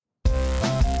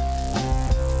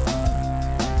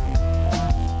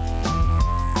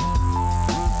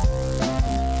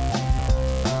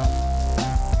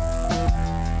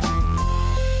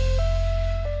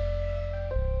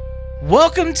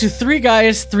Welcome to Three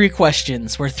Guys, Three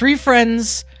Questions, where three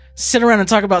friends sit around and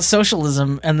talk about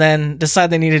socialism and then decide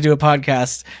they need to do a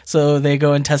podcast, so they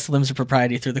go and test the limits of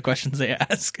propriety through the questions they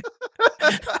ask.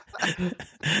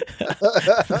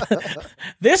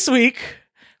 This week,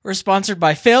 we're sponsored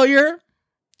by failure,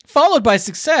 followed by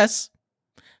success,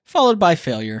 followed by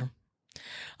failure.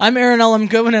 I'm Aaron L. M.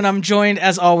 Goodman, and I'm joined,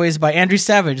 as always, by Andrew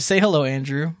Savage. Say hello,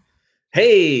 Andrew.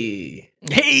 Hey!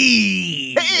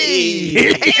 Hey! Hey!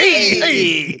 Hey!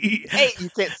 Hey! You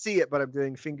can't see it, but I'm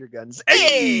doing finger guns.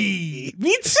 Hey!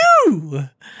 Me too!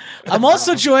 I'm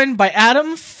also joined by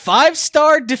Adam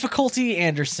 5-star difficulty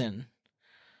Anderson.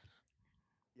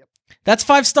 Yep. That's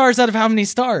 5 stars out of how many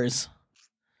stars?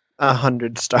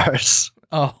 100 stars.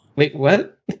 Oh. Wait,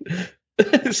 what?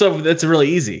 So that's really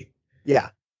easy. Yeah.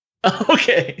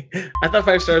 Okay. I thought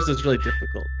 5 stars was really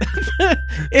difficult.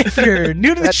 If you're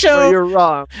new to the That's show, where you're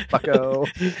wrong, bucko.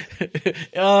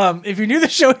 if you're new to the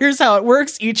show, here's how it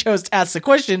works. Each host asks a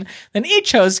question, then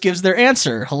each host gives their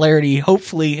answer. Hilarity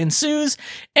hopefully ensues,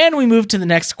 and we move to the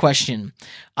next question.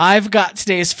 I've got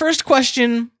today's first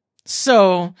question,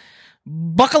 so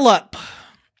buckle up.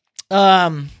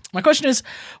 My question is,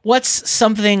 what's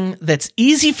something that's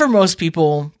easy for most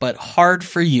people but hard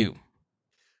for you?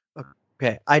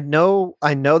 Okay, I know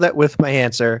that with my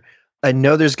answer, I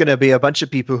know there's going to be a bunch of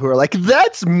people who are like,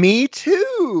 "That's me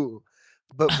too."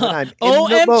 But when I'm in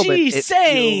the moment,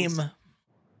 same.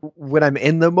 When I'm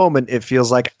in the moment, it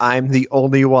feels like I'm the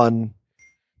only one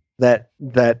that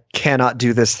cannot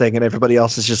do this thing, and everybody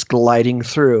else is just gliding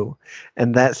through.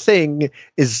 And that thing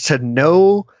is to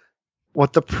know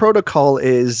what the protocol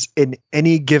is in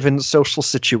any given social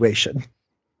situation.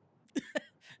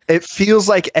 It feels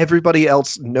like everybody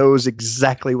else knows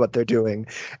exactly what they're doing,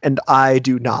 and I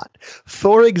do not.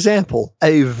 For example,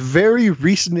 a very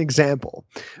recent example,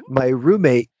 my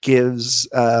roommate gives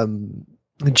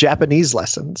Japanese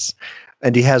lessons,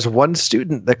 and he has one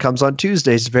student that comes on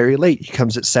Tuesdays very late. He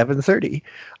comes at 7:30.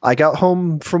 I got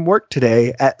home from work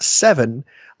today at 7.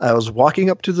 I was walking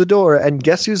up to the door, and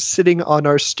guess who's sitting on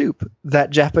our stoop?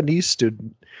 That Japanese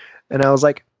student. And I was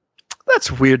like,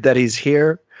 that's weird that he's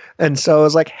here. And so I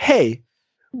was like, "Hey,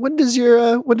 when does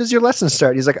your lesson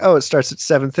start?" He's like, "Oh, it starts at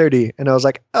 7:30." And I was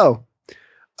like, "Oh,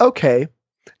 okay."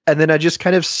 And then I just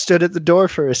kind of stood at the door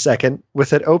for a second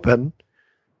with it open,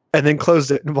 and then closed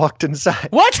it and walked inside.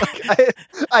 What? Like,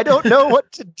 I don't know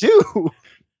what to do.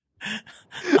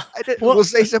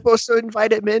 Was I supposed to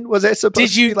invite him in? Was I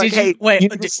supposed to be like, "Hey, you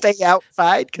need to stay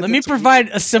outside"? Let me provide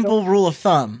a simple rule of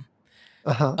thumb.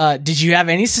 Uh-huh. Did you have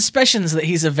any suspicions that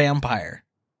he's a vampire?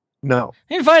 No.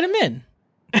 Invite him in.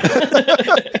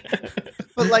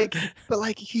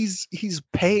 But he's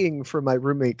paying for my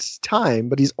roommate's time,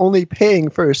 but he's only paying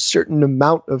for a certain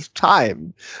amount of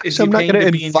time. So I'm not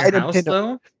going to invite him in.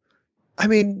 Though? I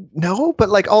mean, no, but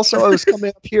also I was coming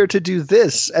up here to do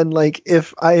this, and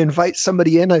if I invite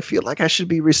somebody in, I feel like I should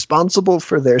be responsible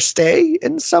for their stay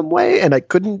in some way, and I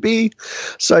couldn't be.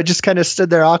 So I just kind of stood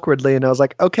there awkwardly, and I was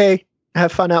like, "Okay,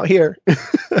 have fun out here."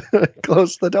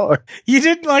 Close the door. You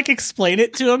didn't explain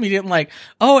it to him. You didn't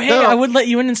 "Oh, hey, no. I would let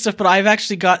you in and stuff, but I've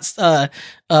actually got a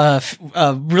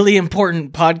really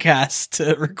important podcast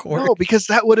to record." No, because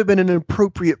that would have been an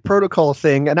appropriate protocol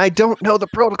thing, and I don't know the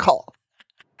protocol.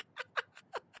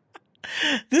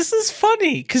 This is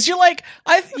funny because you're like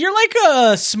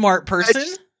a smart person.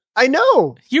 I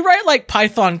know. You write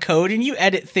Python code and you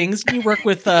edit things. And you work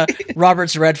with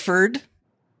Roberts Redford.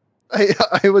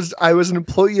 I was an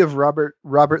employee of Robert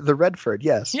the Redford.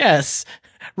 Yes,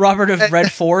 Robert of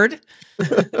Redford.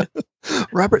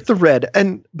 Robert the Red.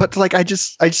 But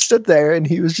I stood there, and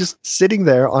he was just sitting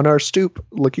there on our stoop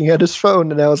looking at his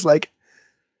phone, and I was like,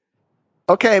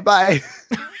 "Okay, bye."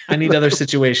 I need other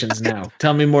situations now.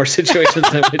 Tell me more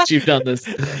situations in which you've done this.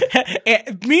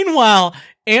 Meanwhile,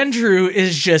 Andrew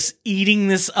is just eating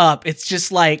this up. It's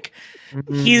just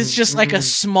he's just like a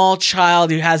small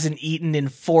child who hasn't eaten in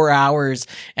 4 hours,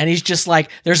 and he's just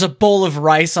there's a bowl of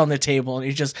rice on the table, and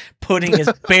he's just putting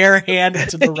his bare hand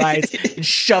into the rice and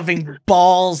shoving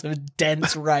balls of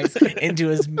dense rice into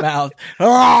his mouth.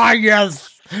 Oh,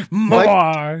 yes,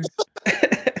 more.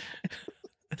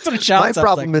 That's what a child My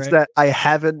problem is that I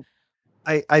haven't.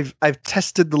 I've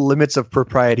tested the limits of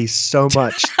propriety so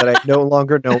much that I no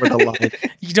longer know where the line.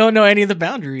 You don't know any of the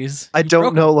boundaries. I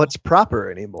don't know what's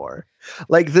proper anymore.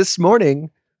 This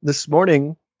morning,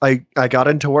 I got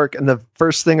into work, and the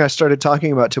first thing I started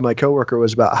talking about to my coworker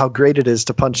was about how great it is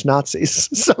to punch Nazis.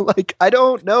 So I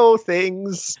don't know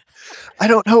things. I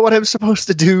don't know what I'm supposed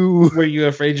to do. Were you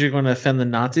afraid you're going to offend the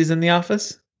Nazis in the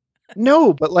office?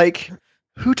 No, but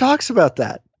who talks about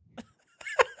that?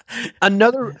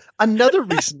 Another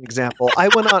recent example. I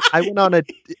went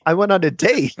on a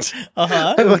date.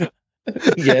 Uh-huh.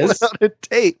 Yes. I went on a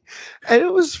date, and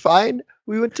it was fine.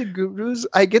 We went to Guru's.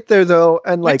 I get there though,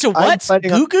 and Went like to what?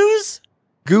 Gugu's?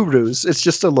 Guru's. It's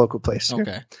just a local place.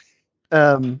 Okay.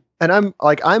 And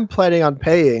I'm planning on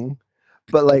paying,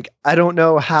 but like I don't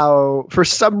know how. For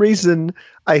some reason,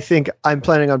 I think I'm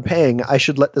planning on paying. I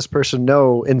should let this person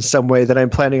know in some way that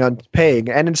I'm planning on paying.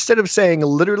 And instead of saying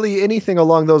literally anything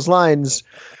along those lines,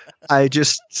 I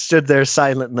just stood there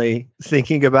silently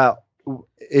thinking about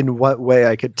in what way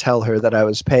I could tell her that I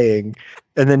was paying,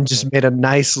 and then just made a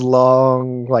nice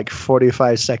long, like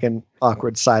 45-second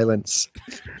awkward silence.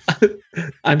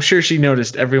 I'm sure she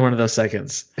noticed every one of those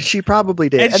seconds. She probably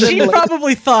did. And And she then, like,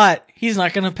 probably thought, he's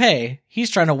not going to pay. He's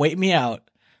trying to wait me out.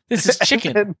 This is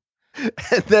chicken. and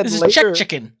then This is later,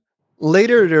 chicken.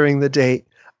 later during the date,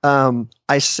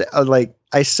 I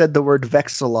said the word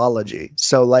vexillology.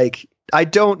 So like I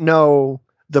don't know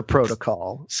the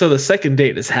protocol. So the second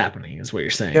date is happening, is what you're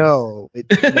saying. No,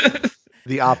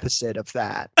 the opposite of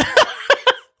that.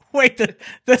 Wait,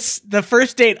 the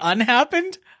first date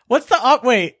unhappened? What's the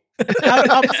wait? How do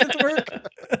opposites work?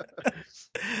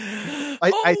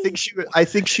 I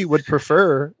think she would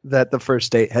prefer that the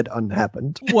first date had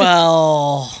unhappened.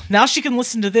 Well, now she can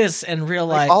listen to this and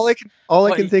realize Like, all I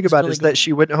what can think was about really is going that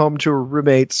she went home to her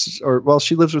roommates,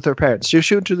 she lives with her parents.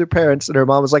 She went to their parents, and her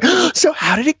mom was like, "So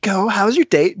how did it go? How was your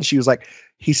date?" And she was like,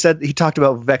 he talked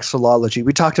about vexillology.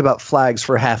 We talked about flags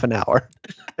for half an hour,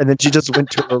 and then she just went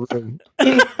to her room.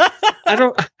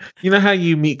 You know how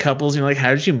you meet couples, you're like,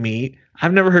 how did you meet?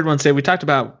 I've never heard one say, we talked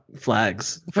about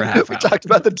flags for half We an hour. talked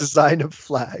about the design of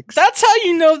flags. That's how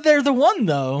you know they're the one,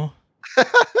 though.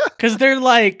 Because they're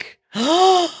like,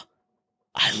 oh,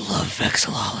 I love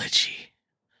vexillology.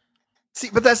 See,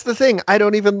 but that's the thing. I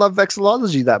don't even love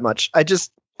vexillology that much.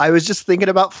 I was just thinking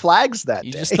about flags that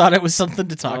You day. just thought it was something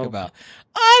to talk Oh. about.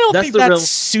 I don't That's think the that's real-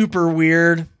 super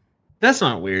weird. That's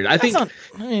not weird. I think I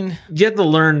mean, you have to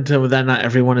learn that not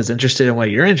everyone is interested in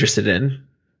what you're interested in.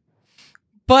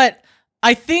 but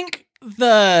I think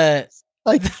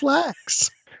like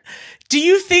flags. do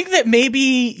you think that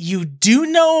maybe you do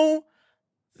know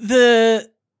the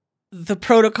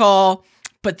protocol,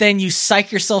 but then you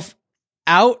psych yourself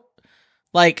out?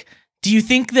 Like, do you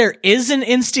think there is an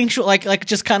instinctual, like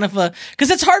just kind of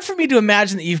because it's hard for me to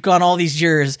imagine that you've gone all these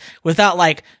years without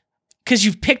because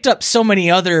you've picked up so many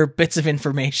other bits of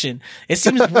information. It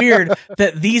seems weird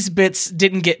that these bits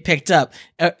didn't get picked up.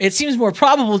 It seems more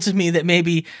probable to me that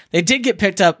maybe they did get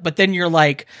picked up, but then you're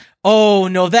like, oh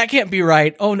no, that can't be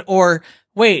right. Oh, or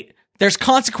wait, there's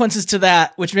consequences to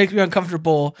that, which makes me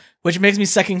uncomfortable, which makes me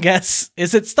second guess.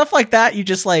 Is it stuff like that you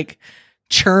just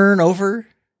churn over?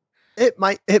 It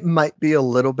might be a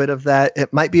little bit of that.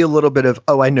 It might be a little bit of,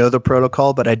 oh, I know the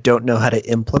protocol, but I don't know how to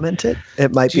implement it.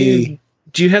 It might be.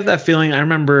 Do you have that feeling? I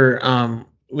remember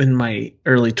in my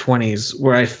early 20s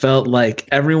where I felt like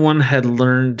everyone had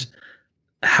learned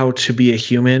how to be a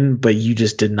human, but you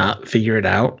just did not figure it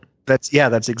out. That's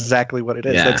exactly what it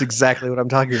is. Yeah. That's exactly what I'm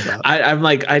talking about. I'm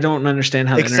like, I don't understand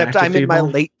how to Except interact I'm with in my people.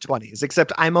 late 20s.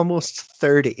 Except I'm almost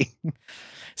 30.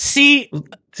 See,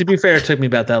 To be fair, it took me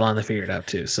about that long to figure it out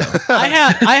too. So I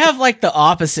have the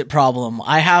opposite problem.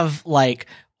 I have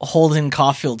Holden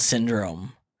Caulfield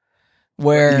syndrome,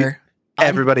 where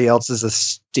Everybody else is a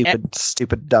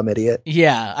stupid, dumb idiot.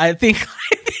 yeah, I think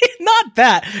not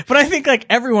that, but I think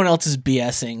everyone else is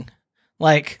BSing.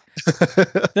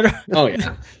 oh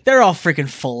yeah, They're all freaking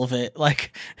full of it.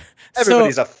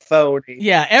 Everybody's a phony.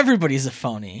 Yeah, everybody's a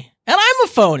phony, and I'm a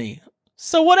phony.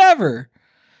 So whatever.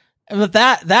 But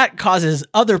that causes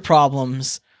other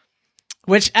problems,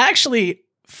 which actually,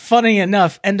 funny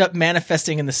enough, end up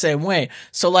manifesting in the same way.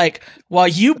 So while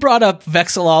you brought up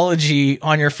vexillology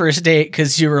on your first date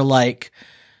because you were like,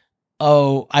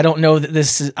 oh, I don't know that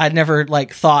this is, I never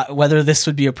thought whether this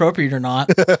would be appropriate or not.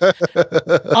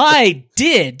 I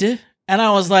did. And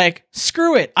I was like,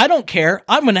 screw it. I don't care.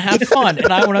 I'm going to have fun.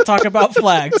 And I want to talk about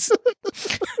flags.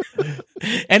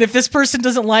 And if this person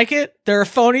doesn't like it, they're a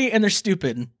phony and they're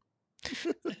stupid.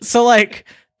 So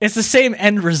it's the same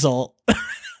end result.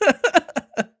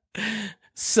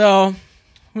 So,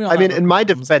 I mean, in my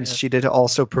defense, she did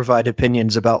also provide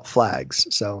opinions about flags.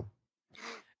 So,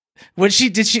 were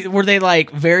they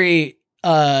very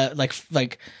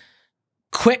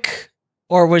quick,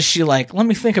 or was she let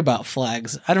me think about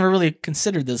flags? I never really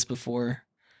considered this before.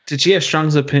 did she have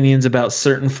strong opinions about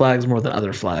certain flags more than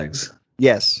other flags?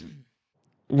 yes.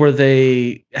 Were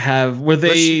they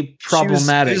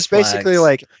problematic? She was basically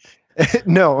flags?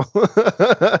 no.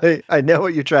 I know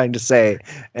what you're trying to say,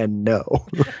 and no.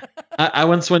 I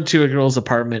once went to a girl's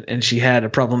apartment and she had a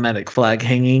problematic flag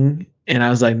hanging, and I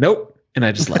was like, nope, and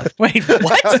I just left. Wait,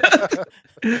 what?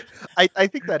 I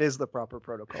think that is the proper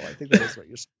protocol. I think that is what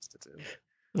you're supposed to do.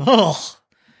 Oh,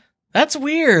 that's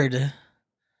weird.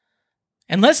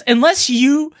 Unless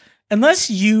you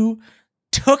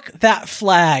took that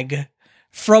flag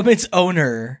from its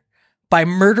owner by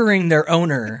murdering their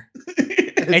owner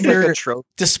and you're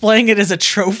displaying it as a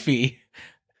trophy,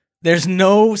 there's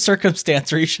no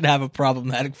circumstance where you should have a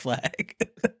problematic flag.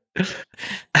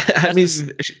 I mean,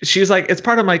 she's like, it's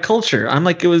part of my culture. I'm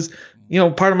like, it was,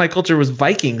 part of my culture was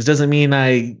Vikings. Doesn't mean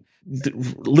I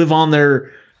live on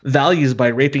their values by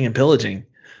raping and pillaging.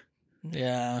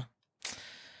 Yeah.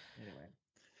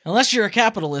 Unless you're a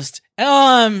capitalist.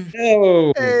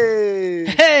 No.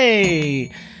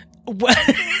 Hey.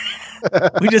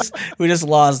 we just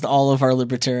lost all of our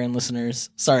libertarian listeners.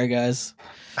 Sorry, guys.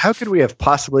 How could we have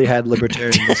possibly had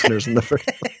libertarian listeners in the first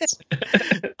place?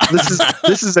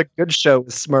 This is a good show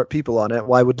with smart people on it.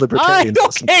 Why would libertarians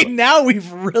listen to it? Now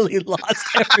we've really lost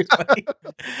everybody.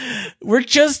 We're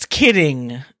just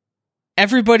kidding.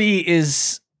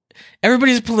 Everybody's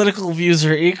political views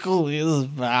are equally.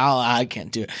 I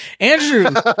can't do it. Andrew,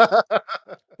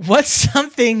 what's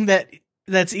something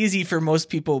that's easy for most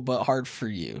people but hard for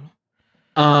you?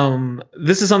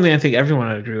 This is something I think everyone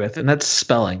would agree with, and that's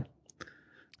spelling.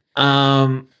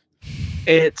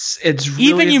 It's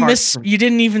really even hard you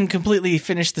didn't even completely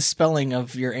finish the spelling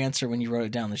of your answer when you wrote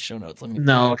it down in the show notes.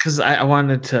 No, because I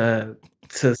wanted to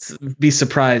be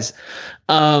surprised.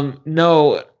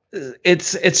 No,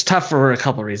 it's tough for a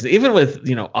couple of reasons. Even with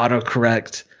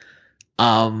autocorrect,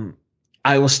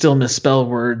 I will still misspell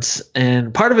words,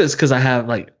 and part of it is because I have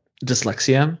like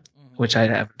dyslexia, which I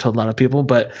haven't told a lot of people,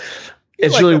 but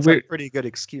it's really weird. A pretty good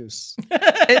excuse.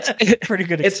 It's pretty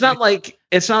good. It's not like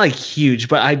huge,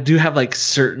 but I do have like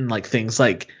certain like things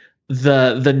like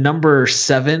the number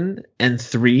 7 and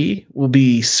 3 will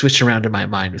be switched around in my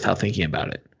mind without thinking about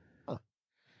it. Oh,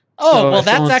 so well,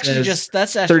 that's actually just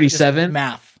 37 just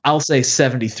math. I'll say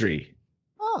 73.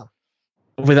 Oh,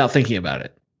 without thinking about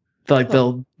it. They're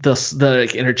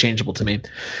like interchangeable to me.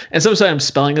 And sometimes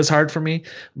spelling is hard for me,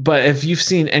 but if you've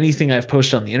seen anything I've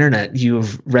posted on the internet,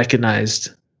 you've recognized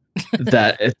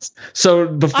that it's so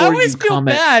before you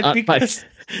comment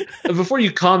before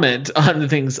you comment on the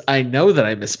things, I know that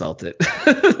I misspelled it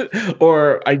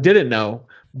or I didn't know,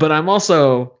 but I'm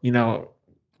also, now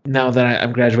that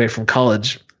I'm graduating from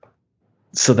college,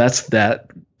 so that's that.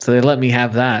 So they let me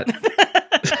have that.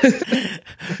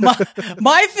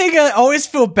 my thing, I always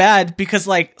feel bad because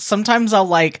like sometimes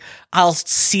I'll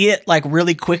see it like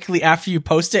really quickly after you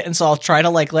post it, and so I'll try to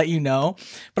like let you know.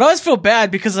 But I always feel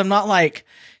bad because I'm not like,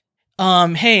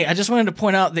 hey, I just wanted to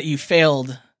point out that you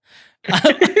failed.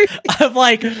 I'm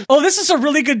like, oh, this is a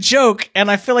really good joke, and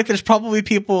I feel like there's probably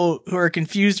people who are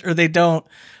confused or they don't,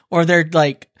 or they're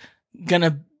like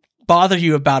gonna bother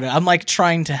you about it. I'm like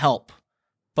trying to help,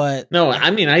 but no,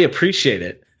 I mean I appreciate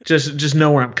it. Just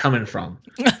know where I'm coming from.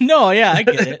 No, yeah, I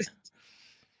get it.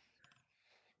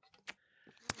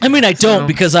 I mean, I don't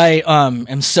because I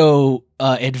am so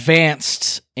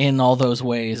advanced in all those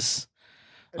ways.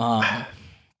 I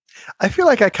feel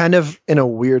like I kind of, in a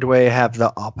weird way, have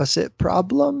the opposite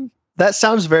problem. That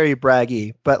sounds very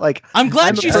braggy, but like I'm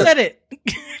glad you said it.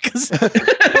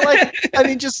 But like, I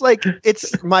mean, just like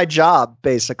it's my job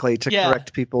basically to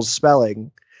correct people's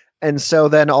spelling, and so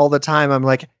then all the time I'm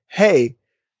like, hey.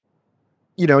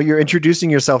 You're introducing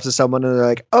yourself to someone and they're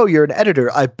like, oh, you're an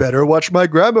editor. I better watch my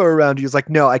grammar around you. It's like,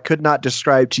 no, I could not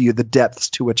describe to you the depths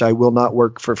to which I will not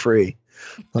work for free.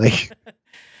 Like,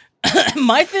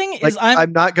 my thing is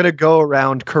I'm not going to go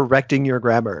around correcting your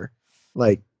grammar,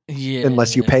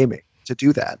 unless you pay me to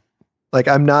do that. Like,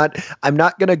 I'm not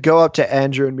going to go up to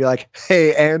Andrew and be like,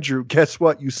 hey, Andrew, guess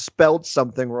what? You spelled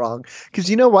something wrong. Because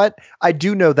you know what? I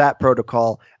do know that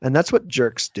protocol, and that's what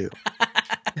jerks do.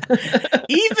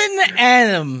 Even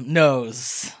Adam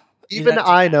knows. Even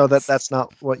I know that that's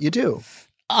not what you do.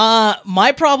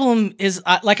 My problem is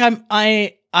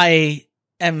I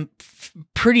am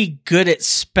pretty good at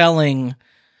spelling,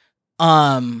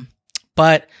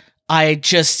 but I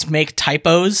just make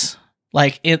typos.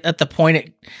 Like at the point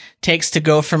it takes to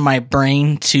go from my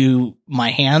brain to my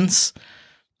hands,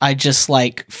 I just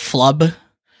like flub.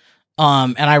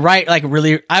 And I write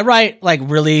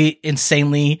really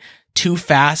insanely too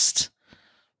fast.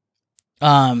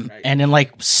 Right. And in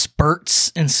like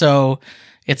spurts. And so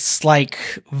it's like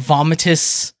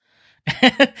vomitous.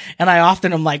 And I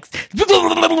often am like,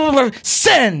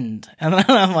 send. And then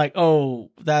I'm like,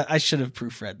 oh, that I should have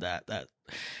proofread that.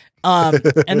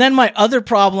 And then my other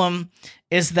problem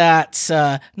is that,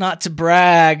 not to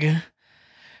brag,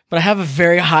 but I have a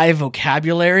very high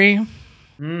vocabulary.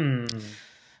 Mm.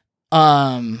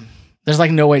 There's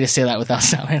like no way to say that without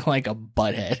sounding like a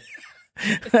butthead.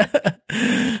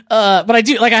 But I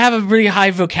do, like, I have a really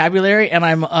high vocabulary, and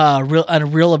I'm a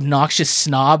real obnoxious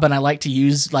snob, and I like to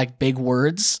use like big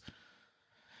words.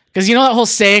 Because you know that whole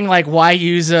saying, like, why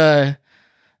use a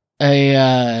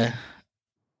What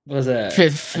was that?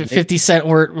 50-cent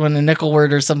word when a nickel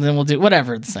word or something will do,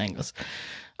 whatever the saying goes.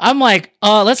 I'm like,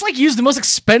 let's like use the most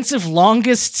expensive,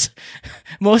 longest,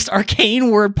 most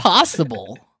arcane word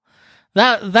possible.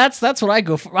 That's what I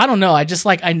go for. I don't know. I just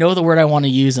like, I know the word I want to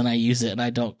use and I use it, and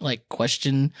I don't like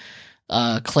question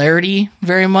clarity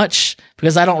very much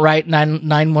because I don't write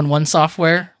 911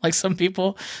 software like some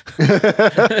people.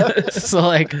 So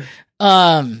like,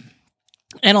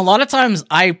 and a lot of times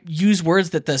I use words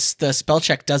that the spell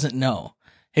check doesn't know.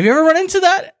 Have you ever run into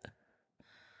that?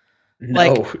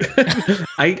 No,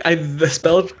 the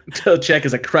spell check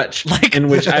is a crutch in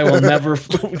which I will never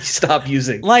stop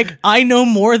using. Like, I know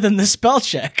more than the spell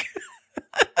check.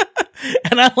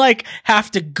 And I like have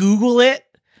to Google it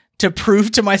to prove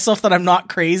to myself that I'm not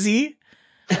crazy.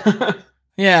 Yeah,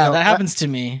 no, that happens to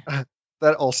me.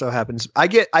 That also happens. I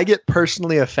get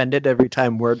personally offended every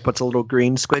time Word puts a little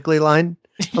green squiggly line.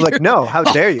 I'm like, no, how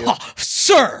dare you?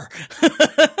 Sir!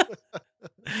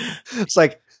 It's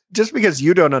like, just because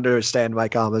you don't understand my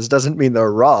commas doesn't mean they're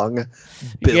wrong.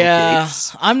 Bill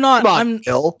Gates. I'm not. Come on,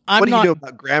 Bill. What do you do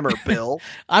about grammar, Bill?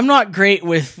 I'm not great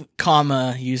with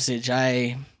comma usage.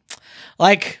 I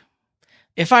like,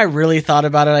 if I really thought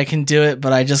about it, I can do it,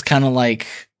 but I just kind of like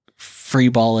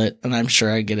freeball it, and I'm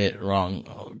sure I get it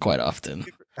wrong quite often.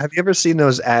 Have you ever seen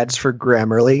those ads for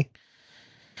Grammarly?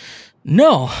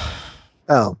 No.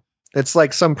 Oh, it's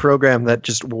like some program that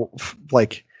just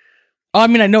like. Oh, I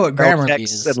mean, I know what Grammarly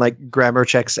is. And like grammar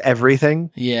checks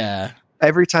everything. Yeah.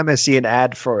 Every time I see an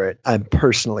ad for it, I'm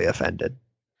personally offended.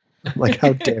 I'm like,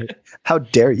 how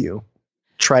dare you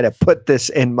try to put this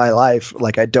in my life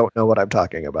like I don't know what I'm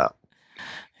talking about.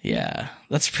 Yeah,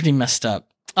 that's pretty messed up.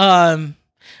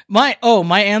 My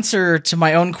answer to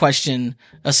my own question,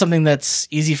 something that's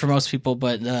easy for most people,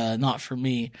 but not for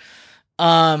me.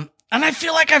 And I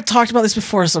feel like I've talked about this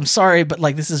before, so I'm sorry, but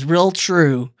like, this is real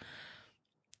true.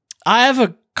 I have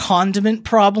a condiment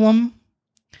problem,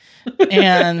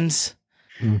 and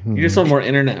you just want more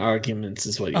internet arguments,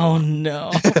 is what you want.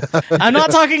 No, I'm not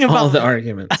talking about all the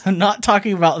arguments. I'm not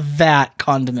talking about that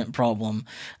condiment problem.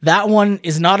 That one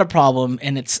is not a problem,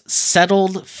 and it's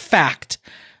settled fact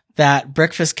that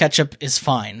breakfast ketchup is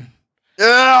fine.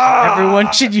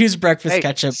 Everyone should use breakfast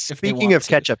ketchup. Speaking of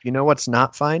ketchup, you know what's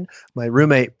not fine? My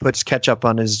roommate puts ketchup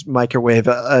on his microwave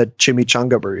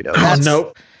chimichanga burrito.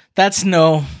 That's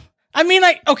no. I mean,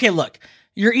 look,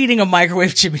 you're eating a microwave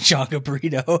chimichanga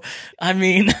burrito. I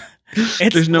mean,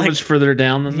 there's no much further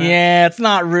down than that. Yeah, it's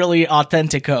not really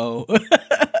authentico.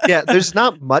 Yeah, there's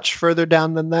not much further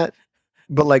down than that.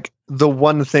 But like the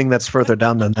one thing that's further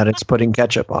down than that, it's putting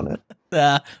ketchup on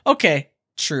it. Okay,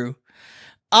 true.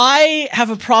 I have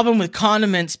a problem with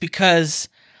condiments because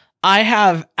I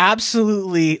have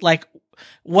absolutely, like,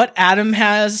 what Adam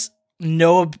has,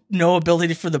 no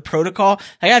ability for the protocol.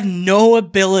 I have no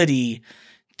ability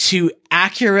to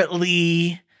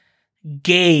accurately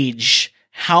gauge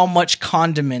how much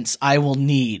condiments I will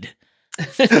need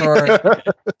for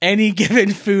any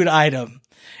given food item.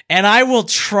 And I will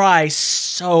try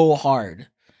so hard.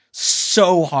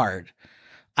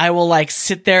 I will like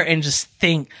sit there and just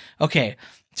think, okay,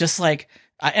 just like,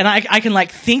 and I can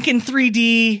like think in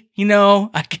 3D, you know,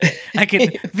 I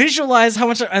can visualize how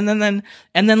much, and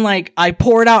then like I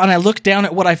pour it out and I look down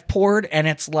at what I've poured, and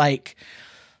it's like,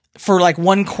 for like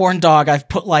one corn dog, I've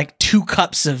put like 2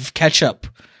 cups of ketchup,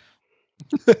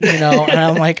 you know, and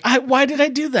I'm like, why did I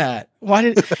do that?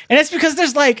 And it's because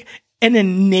there's like an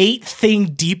innate thing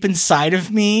deep inside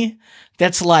of me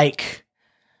that's like,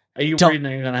 are you worried that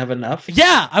you're going to have enough?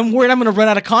 Yeah, I'm worried I'm going to run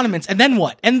out of condiments. And then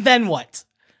what?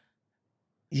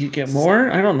 You get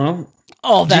more? I don't know.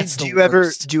 Oh, that's do you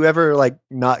ever like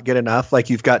not get enough? Like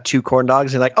you've got 2 corn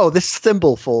dogs and you're like, oh, this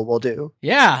thimbleful will do.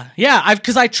 Yeah.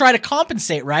 Because I try to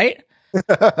compensate, right? And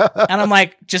I'm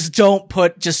like, and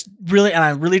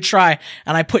I really try,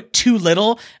 and I put too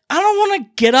little. I don't want to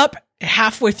get up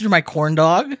halfway through my corn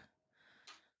dog.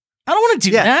 I don't want to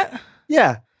do that.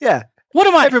 Yeah. What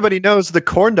am I? Everybody knows the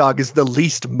corn dog is the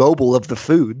least mobile of the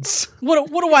foods. What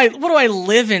do I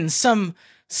live in? Some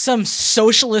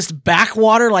socialist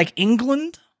backwater like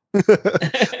England? They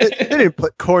didn't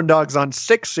put corn dogs on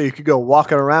sticks so you could go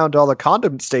walking around to all the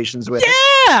condiment stations with it.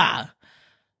 Yeah.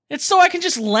 It's so I can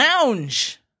just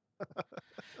lounge.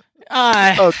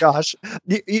 Oh gosh.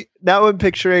 Now I'm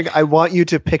picturing, I want you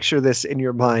to picture this in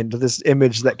your mind, this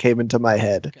image that came into my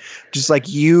head. Just like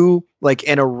you, like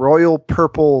in a royal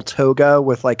purple toga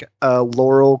with like a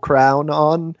laurel crown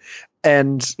on,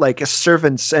 and like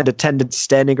servants and attendants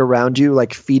standing around you,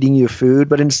 like feeding you food.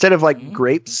 But instead of like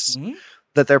grapes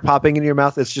that they're popping in your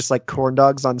mouth, it's just like corn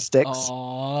dogs on sticks.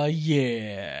 Oh,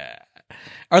 yeah.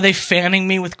 Are they fanning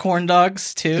me with corn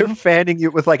dogs too? They're fanning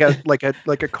you with like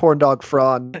a corn dog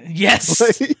frond. Yes.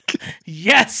 Like,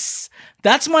 yes.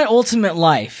 That's my ultimate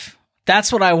life.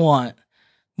 That's what I want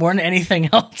more than anything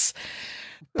else.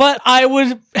 But I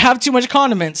would have too much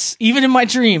condiments. Even in my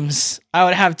dreams, I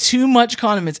would have too much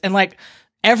condiments. And like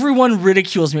everyone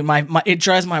ridicules me. It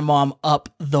drives my mom up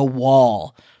the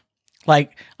wall.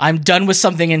 Like I'm done with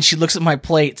something and she looks at my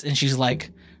plates and she's like,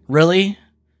 really?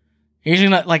 Usually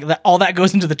not like that. All that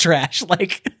goes into the trash.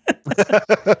 Like,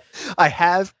 I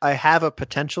have a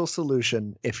potential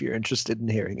solution if you're interested in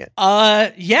hearing it.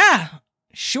 Yeah,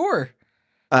 sure.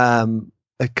 A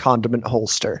condiment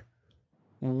holster.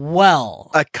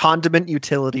 Well, A condiment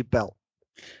utility belt.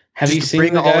 Have Just you to seen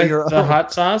bring the all guy your with the own.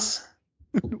 hot sauce?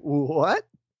 What?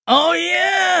 oh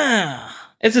yeah,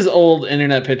 It's his old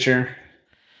internet picture.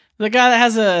 the guy that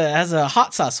has a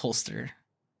hot sauce holster.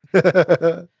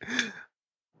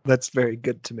 That's very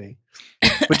good to me.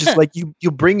 But just like you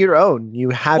bring your own. You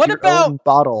have What your about- own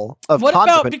bottle of What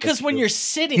condiment. about because with when you. you're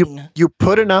sitting, you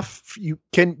put enough, you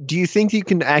can. Do you think you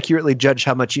can accurately judge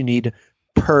how much you need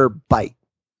per bite?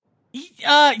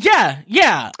 yeah,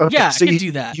 Okay, I so could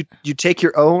do that. You take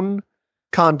your own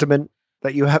condiment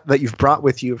that you've brought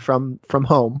with you from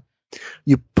home.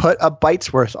 You put a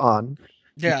bite's worth on.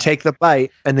 Yeah. You take the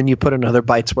bite and then you put another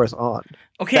bite's worth on.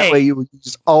 Okay. That way you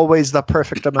use always the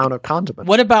perfect amount of condiment.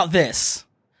 What about this?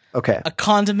 Okay. A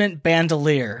condiment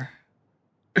bandolier.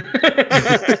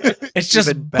 It's just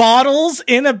Even better. bottles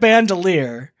in a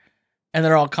bandolier, and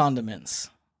they're all condiments.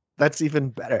 That's even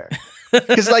better.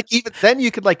 Because like even then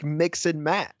you could like mix and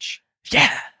match.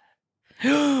 Yeah.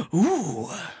 Ooh.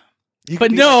 You could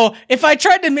But be no, if I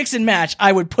tried to mix and match,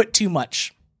 I would put too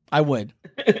much. I would.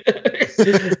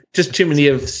 Just too many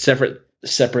of separate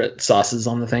sauces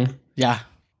on the thing. Yeah.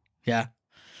 Yeah.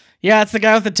 Yeah, it's the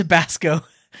guy with the Tabasco.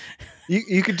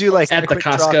 you could do like At the quick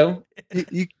draw- Costco.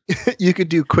 you could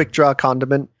do quick draw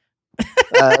condiment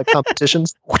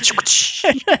competitions.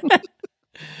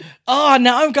 Oh,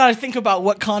 now I've got to think about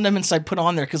what condiments I put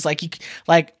on there because, like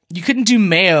you couldn't do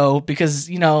mayo because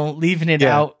leaving it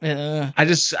Yeah. out. I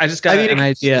just got an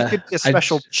idea. You could do a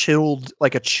special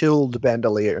chilled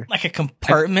bandolier. Like a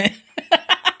compartment.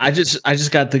 I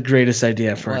just got the greatest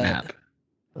idea for an What? app.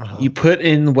 Uh-huh. You put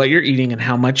in what you're eating and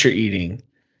how much you're eating,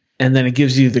 and then it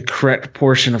gives you the correct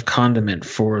portion of condiment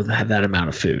for that amount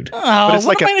of food. Oh, But it's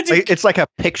what like am I gonna do? it's like a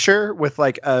picture with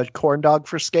like a corn dog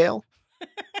for scale.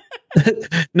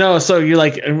 No, so you're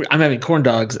like, I'm having corn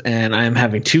dogs and I'm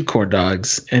having 2 corn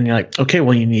dogs, and you're like, okay,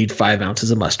 well, you need 5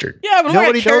 ounces of mustard. Yeah, but I'm not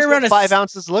Nobody gonna carry knows around what 5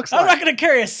 ounces looks I'm like. not going to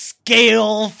carry a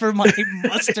scale for my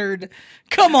mustard.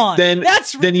 Come on,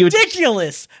 that's then you would-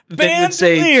 ridiculous. Then you would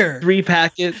say Bandolier. 3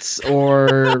 packets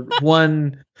or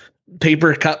 1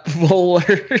 paper cup full.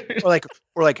 or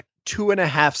like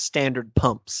 2.5 standard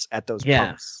pumps at those Yeah.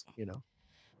 pumps.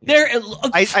 There,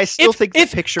 I still think the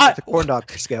if picture I- with the corn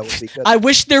dog for scale would be good. I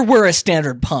wish there were a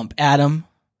standard pump, Adam.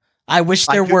 I wish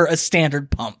there could- were a standard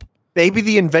pump. Maybe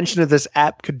the invention of this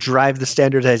app could drive the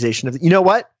standardization of. You know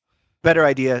what? Better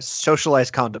idea.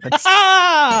 Socialized condiments.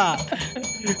 Ah!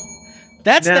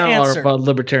 That's the Now answer. our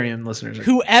libertarian listeners are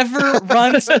Whoever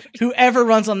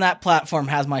runs on that platform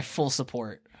has my full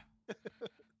support.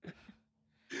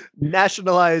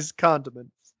 Nationalized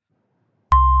condiments.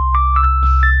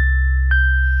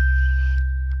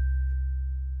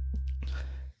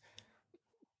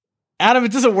 Adam,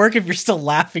 it doesn't work if you're still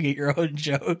laughing at your own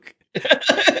joke.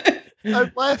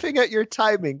 I'm laughing at your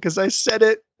timing because I said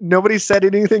it. Nobody said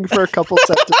anything for a couple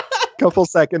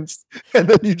seconds, and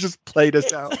then you just played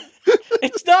us out.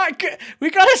 It's not good. We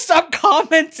gotta stop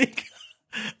commenting.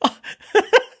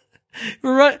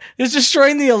 It's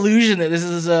destroying the illusion that this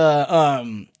is a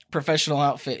professional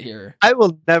outfit here. I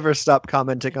will never stop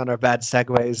commenting on our bad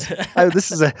segues.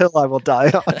 This is a hill I will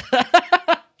die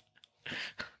on.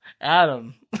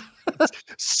 Adam.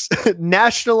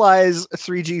 Nationalize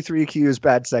 3G 3Q's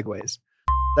bad segues.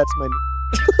 That's my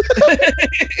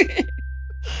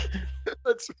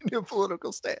that's my new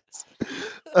political stance.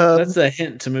 That's a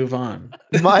hint to move on.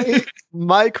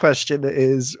 My question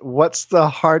is, what's the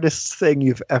hardest thing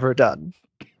you've ever done?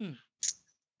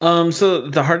 So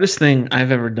the hardest thing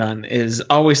I've ever done is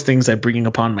always things I bring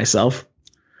upon myself.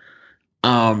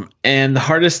 And the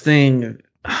hardest thing,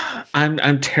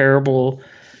 I'm terrible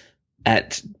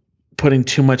at putting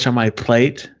too much on my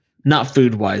plate, not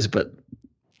food wise, but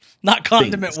not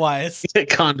condiment wise.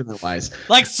 Condiment wise.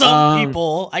 Like some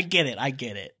people. I get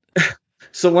it.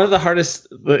 So one of the hardest,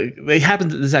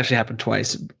 this actually happened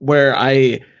twice, where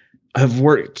I have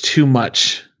worked too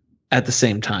much at the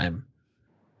same time,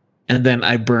 and then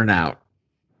I burn out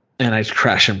and I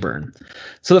crash and burn.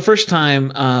 So the first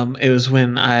time, it was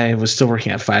when I was still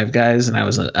working at Five Guys and I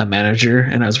was a manager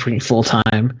and I was working full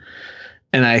time,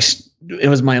 and it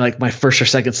was my first or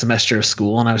second semester of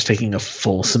school, and I was taking a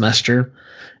full semester,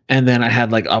 and then I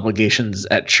had like obligations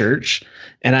at church,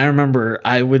 and I remember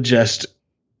I would just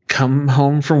come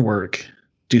home from work,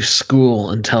 do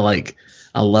school until like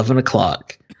 11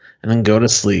 o'clock, and then go to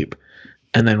sleep,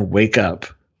 and then wake up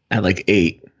at like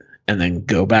 8, and then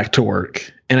go back to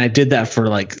work. And I did that for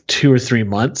like 2 or 3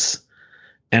 months,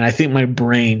 and I think my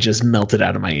brain just melted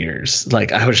out of my ears.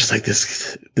 Like I was just like,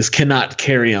 this cannot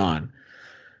carry on.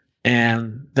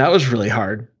 And that was really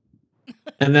hard.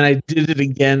 And then I did it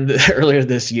again earlier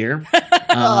this year.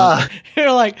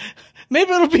 You're like,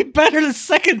 maybe it'll be better the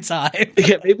second time.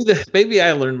 Yeah, maybe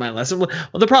I learned my lesson. Well,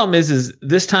 the problem is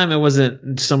this time it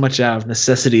wasn't so much out of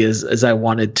necessity as I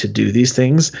wanted to do these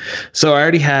things. So I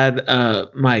already had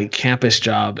my campus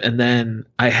job, and then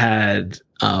I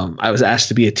was asked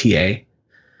to be a TA,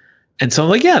 and so I'm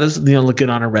like, yeah, this look good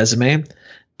on a resume.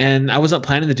 And I wasn't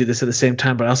planning to do this at the same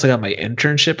time, but I also got my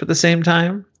internship at the same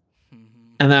time,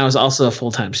 and then I was also a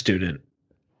full-time student.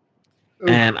 Ooh.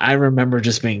 And I remember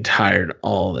just being tired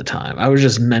all the time. I was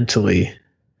just mentally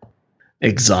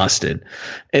exhausted.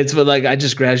 But like I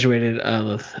just graduated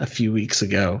a few weeks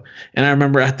ago, and I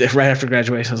remember right after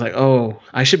graduation, I was like, "Oh,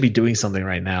 I should be doing something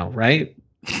right now, right?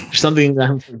 There's something that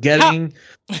I'm forgetting.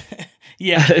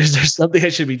 Yeah, there's something I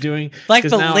should be doing." Like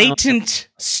the latent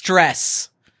stress.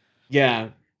 Yeah,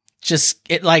 just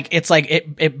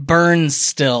it burns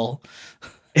still.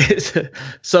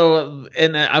 So,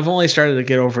 and I've only started to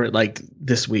get over it like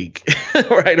this week,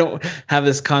 where I don't have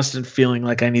this constant feeling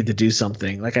like I need to do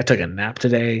something. Like I took a nap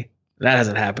today. That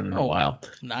hasn't happened in a while.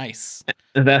 Nice.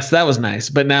 That was nice.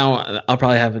 But now I'll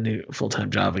probably have a new full-time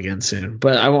job again soon.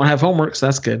 But I won't have homework, so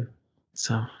that's good.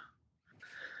 So,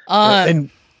 and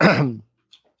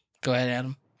go ahead,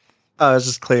 Adam. I was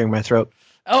just clearing my throat.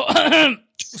 Oh,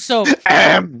 so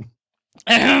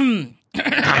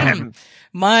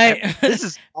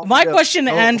my question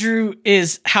to Andrew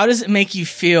is, how does it make you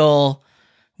feel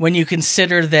when you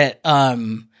consider that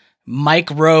Mike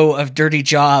Rowe of Dirty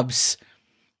Jobs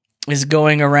is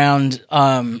going around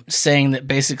saying that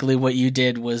basically what you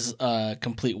did was a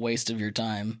complete waste of your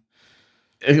time?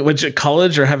 Which at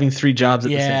college or having 3 jobs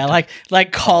at the same time?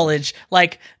 like college.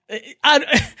 Like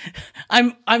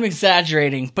I'm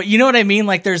exaggerating, but you know what I mean?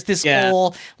 Like there's this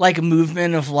whole like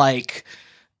movement of like,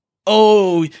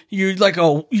 oh,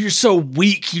 you're so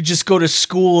weak. You just go to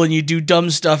school and you do dumb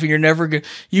stuff, and you're never good.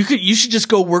 You should just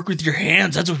go work with your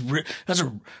hands. That's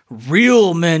what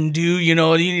real men do. You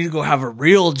know, you need to go have a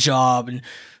real job, and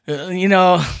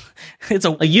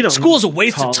school's a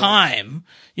waste of time.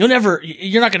 You're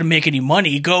not going to make any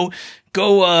money. Go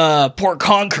pour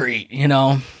concrete. You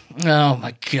know. Oh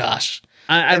my gosh.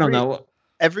 I don't know.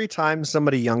 Every time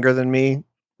somebody younger than me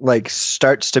like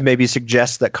starts to maybe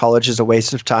suggest that college is a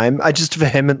waste of time, I just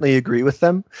vehemently agree with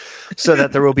them, so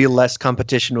that there will be less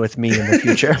competition with me in the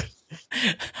future.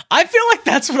 I feel like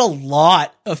that's what a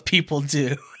lot of people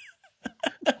do.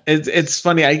 It's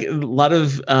funny. A lot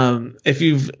of if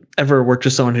you've ever worked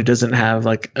with someone who doesn't have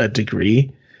like a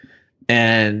degree,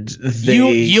 and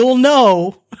you'll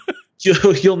know.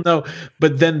 You'll know,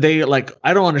 but then they like,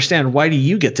 I don't understand. Why do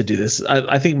you get to do this?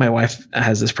 I think my wife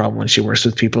has this problem when she works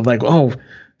with people. Like, oh,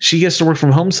 she gets to work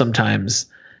from home sometimes,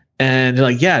 and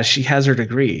like, yeah, she has her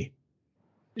degree.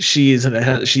 She's an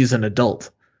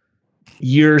adult.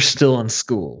 You're still in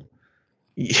school.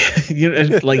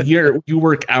 You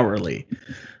work hourly.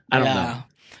 I don't know.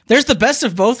 There's the best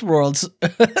of both worlds,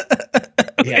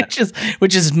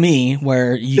 which is me,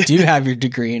 where you do have your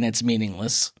degree and it's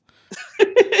meaningless.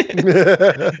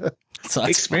 So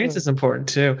experience is important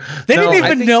too. They didn't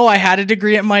even know I had a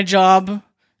degree at my job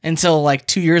until like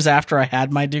 2 years after I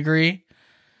had my degree.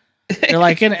 They're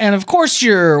like, and of course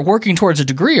you're working towards a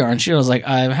degree, aren't you? I was like,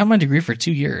 I've had my degree for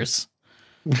 2 years.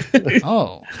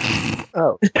 Oh.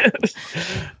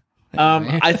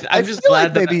 I'm just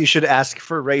glad like maybe you should ask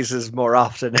for raises more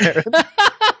often, Aaron.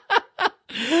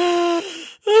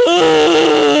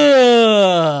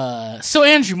 So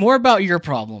Andrew, more about your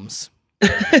problems.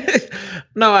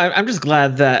 No, I'm just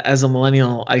glad that as a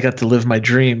millennial, I got to live my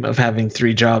dream of having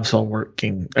 3 jobs while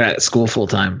working at school full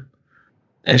time.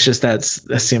 It's just that's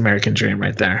the American dream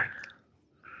right there.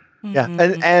 Yeah.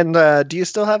 And do you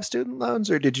still have student loans,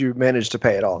 or did you manage to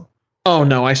pay it all? Oh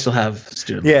no, I still have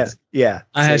student loans. Yeah.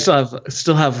 I So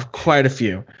still have quite a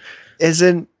few.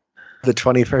 isn't the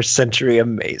 21st century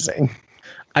amazing?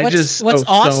 What's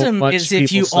awesome is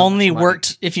if you only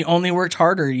worked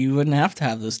harder, you wouldn't have to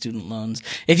have those student loans.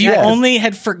 If you only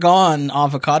had forgone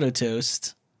avocado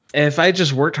toast. If I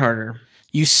just worked harder.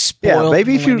 You spoiled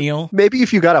millennial. Maybe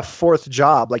if you got a fourth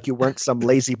job, like you weren't some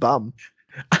lazy bum.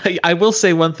 I will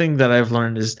say one thing that I've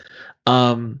learned is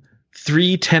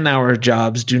 3 10-hour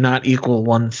jobs do not equal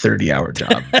 1 30-hour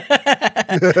job.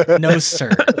 No,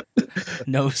 sir.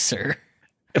 No, sir.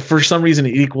 For some reason,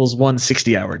 it equals 1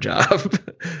 60-hour job.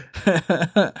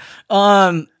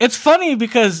 It's funny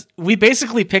because we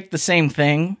basically picked the same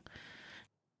thing.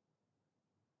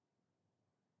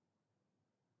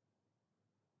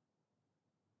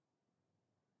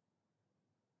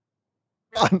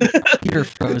 Computer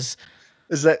froze.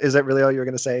 Is that really all you were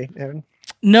going to say, Aaron?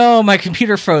 No, my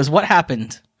computer froze. What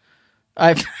happened?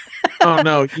 Oh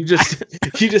no! You just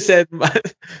said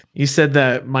you said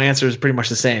that my answer is pretty much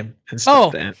the same. And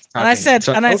I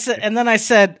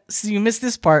said, so you missed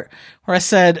this part where I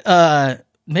said,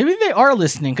 maybe they are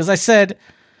listening, because I said,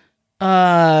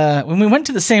 when we went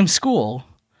to the same school,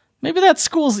 maybe that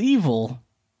school's evil.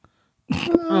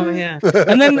 Oh yeah.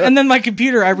 And then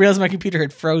I realized my computer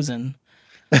had frozen.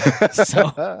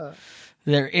 So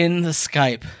they're in the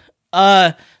Skype.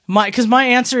 Because my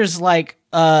answer is like,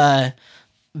 I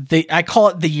call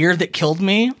it the year that killed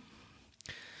me.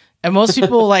 And most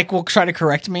people will try to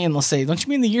correct me, and they'll say, "Don't you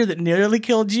mean the year that nearly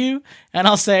killed you?" And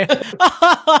I'll say,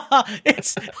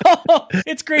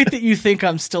 it's great that you think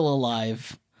I'm still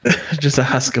alive. Just a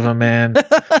husk of a man.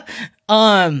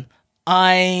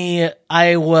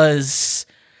 I was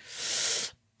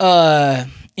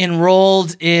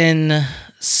enrolled in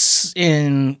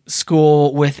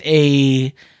school with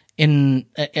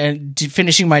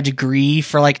finishing my degree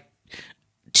for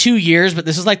 2 years, but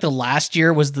this is the last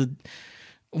year was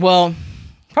probably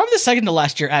the second to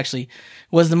last year actually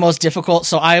was the most difficult.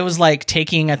 So I was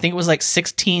taking, I think it was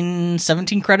 16,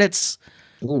 17 credits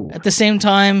at the same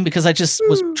time, because I just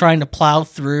was trying to plow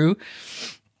through.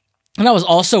 And I was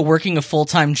also working a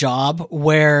full-time job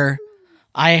where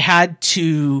I had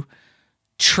to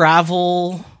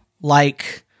travel I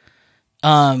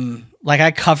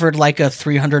covered a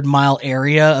 300-mile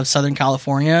area of Southern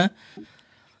California.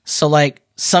 So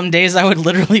some days I would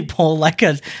literally pull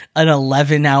an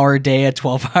 11-hour day, a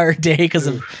 12-hour day because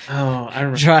of I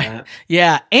remember that.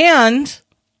 Yeah, and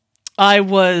I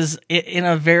was in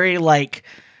a very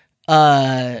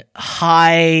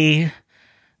high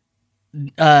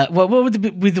what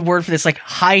would be the word for this,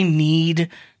 high need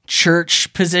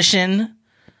church position.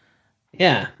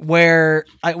 Yeah, where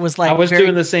I was I was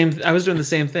doing the same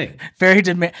thing. Very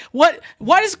demand.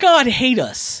 Why does God hate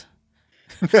us?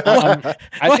 I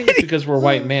think it's because we're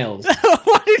white males.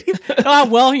 Why did he?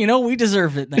 Well, we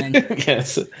deserve it then.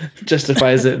 Yes,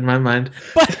 justifies it in my mind.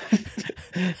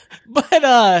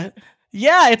 But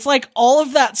yeah, it's all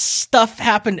of that stuff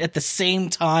happened at the same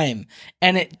time,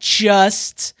 and it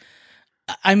just,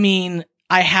 I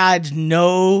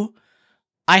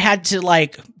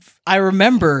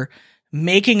remember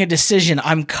making a decision.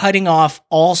 I'm cutting off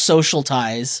all social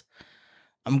ties.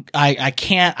 I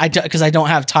can't, because I don't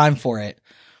have time for it.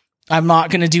 I'm not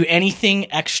going to do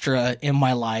anything extra in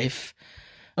my life.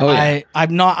 Oh, yeah.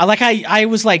 I'm not I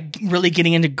was really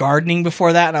getting into gardening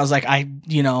before that. And I was I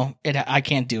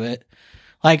can't do it.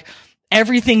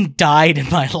 Everything died in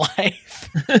my life.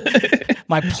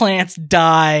 My plants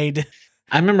died.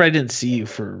 I remember I didn't see you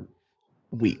for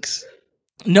weeks.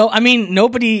 No,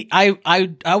 nobody, I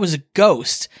was a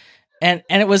ghost. And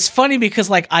it was funny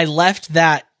because I left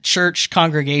that church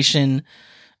congregation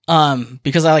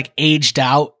because I aged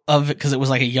out of it, because it was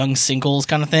a young singles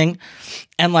kind of thing.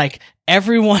 And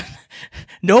everyone,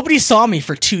 nobody saw me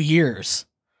for 2 years.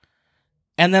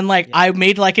 And then I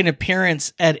made an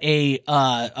appearance at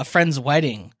a friend's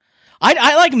wedding.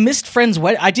 I missed friend's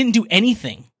wedding. I didn't do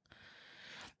anything.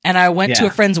 And I went to a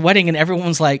friend's wedding, and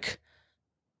everyone's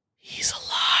he's alive.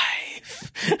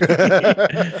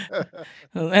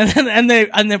 and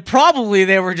then probably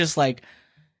they were just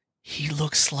he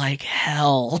looks like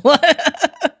hell.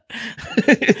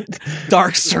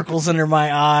 Dark circles under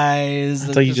my eyes.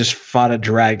 I thought you just fought a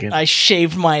dragon. I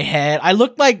shaved my head. I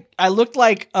looked like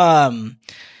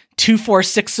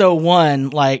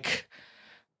 24601,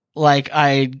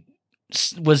 I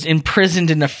was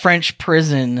imprisoned in a French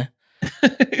prison.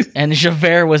 And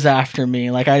Javert was after me.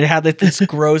 I had this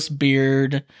gross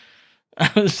beard.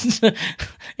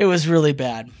 It was really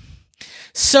bad.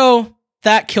 So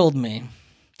that killed me.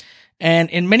 And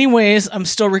in many ways, I'm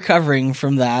still recovering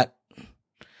from that.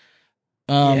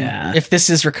 If this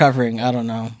is recovering, I don't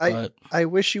know. But I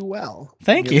wish you well.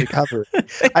 Thank you. Recovery.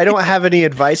 I don't have any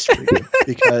advice for you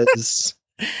because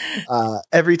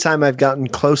every time I've gotten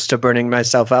close to burning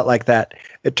myself out like that,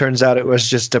 it turns out it was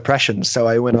just depression. So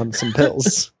I went on some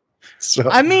pills. So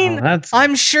I mean,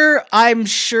 I'm sure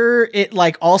it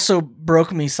like also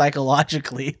broke me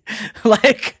psychologically.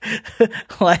 like,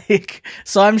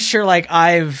 so I'm sure like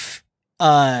I've,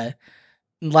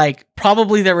 like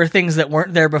probably there were things that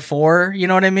weren't there before, you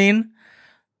know what I mean?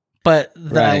 But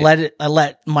that I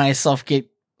let myself get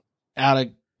out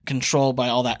of control by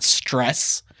all that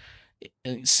stress.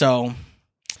 So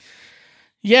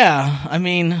yeah, I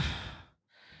mean,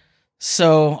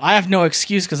 so I have no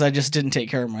excuse because I just didn't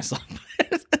take care of myself.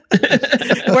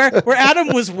 where Adam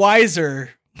was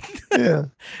wiser. Yeah.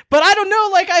 But I don't know,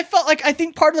 like I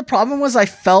think part of the problem was I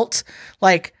felt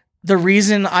like the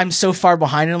reason I'm so far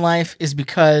behind in life is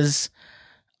because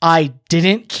I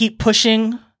didn't keep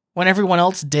pushing when everyone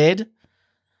else did.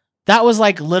 That was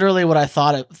like literally what I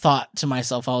thought to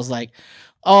myself. I was like,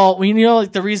 oh, well, you know,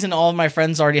 like the reason all of my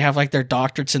friends already have like their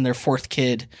doctorates and their fourth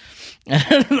kid,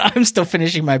 and I'm still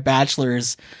finishing my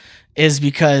bachelor's, is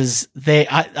because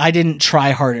I didn't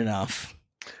try hard enough.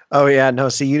 Oh yeah, no.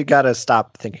 See, you got to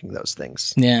stop thinking those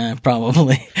things. Yeah,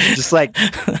 probably. Just like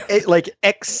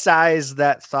excise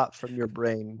that thought from your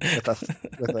brain with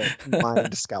a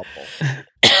mind scalpel.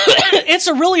 It's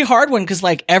a really hard one because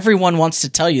like everyone wants to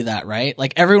tell you that, right?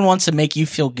 Like everyone wants to make you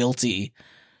feel guilty.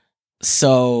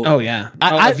 So oh yeah,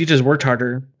 if you just worked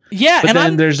harder. Yeah, but and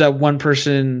then there's that one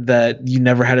person that you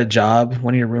never had a job,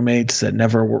 one of your roommates that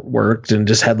never worked and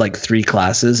just had like 3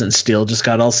 classes and still just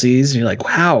got all C's, and you're like,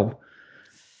 wow.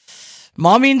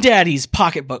 Mommy and daddy's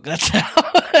pocketbook. That's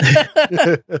how.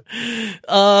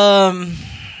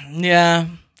 Yeah.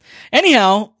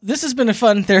 Anyhow, this has been a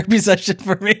fun therapy session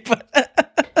for me,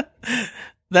 but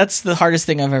that's the hardest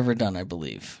thing I've ever done, I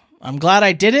believe. I'm glad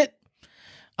I did it.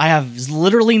 I have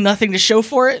literally nothing to show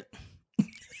for it.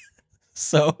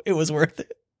 So it was worth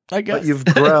it, I guess. But you've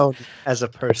grown as a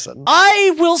person.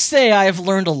 I will say I have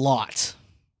learned a lot.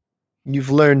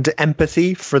 You've learned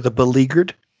empathy for the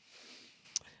beleaguered.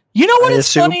 You know what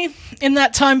is funny? In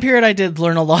that time period, I did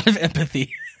learn a lot of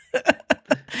empathy.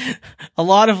 A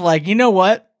lot of like, you know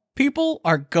what? People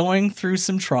are going through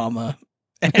some trauma.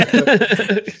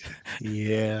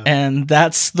 Yeah. And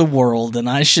that's the world, and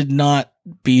I should not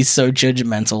be so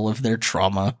judgmental of their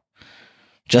trauma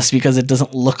just because it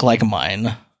doesn't look like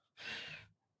mine.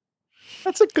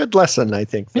 That's a good lesson, I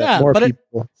think. Yeah, but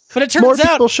it turns more out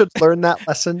people should learn that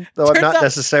lesson, though I'm not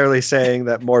necessarily saying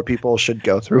that more people should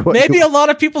go through what maybe a lot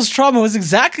of people's trauma was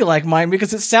exactly like mine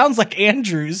because it sounds like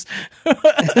Andrew's.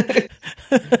 It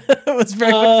was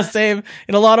very much the same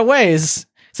in a lot of ways.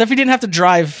 Except he didn't have to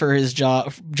drive for his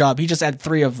job. He just had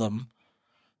 3 of them.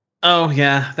 Oh,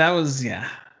 yeah. That was, yeah.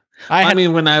 I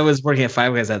mean, when I was working at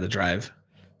Five Guys, I had to drive.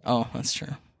 Oh, that's true.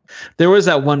 There was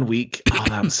that one week. Oh,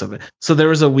 that was so bad. So there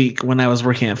was a week when I was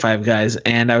working at Five Guys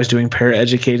and I was doing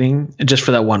paraeducating just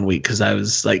for that 1 week because I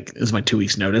was like, it was my 2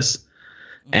 weeks notice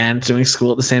and doing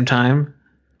school at the same time.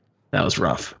 That was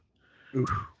rough. Oof.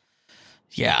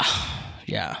 Yeah.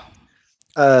 Yeah.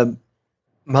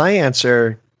 My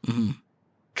answer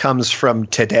comes from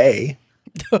today.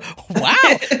 Wow.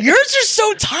 Yours are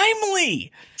so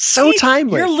timely. So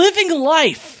timely. You're living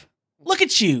life. Look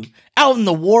at you. Out in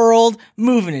the world,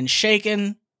 moving and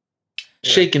shaking.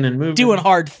 Shaking and moving. Doing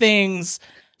hard things.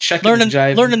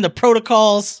 Learning the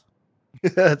protocols.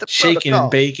 Shaking and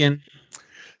baking.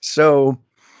 So,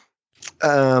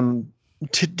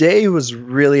 today was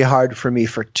really hard for me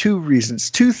for 2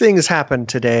 reasons. 2 things happened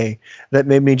today that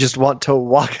made me just want to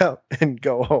walk out and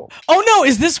go home. Oh no,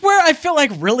 is this where I feel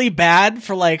like really bad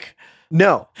for like...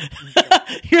 No.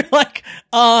 You're like,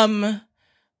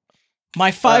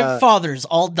 my 5 fathers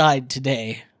all died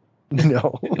today.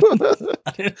 No. No.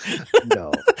 I didn't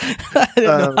know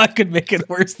I could make it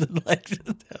worse than like...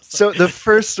 So the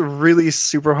first really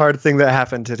super hard thing that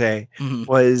happened today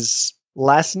was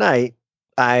last night,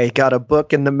 I got a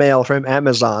book in the mail from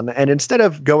Amazon, and instead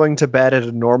of going to bed at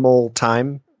a normal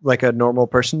time, like a normal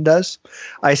person does,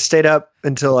 I stayed up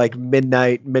until like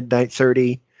midnight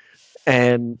 30,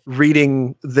 and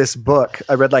reading this book.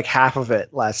 I read like half of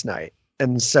it last night.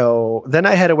 And so then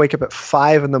I had to wake up at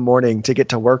 5 a.m. to get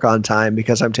to work on time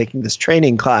because I'm taking this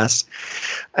training class,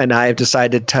 and I've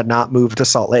decided to not move to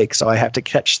Salt Lake. So I have to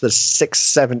catch the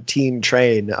 6:17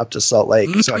 train up to Salt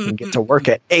Lake so I can get to work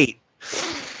at 8.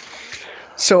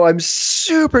 So I'm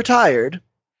super tired,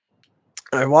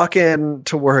 I walk in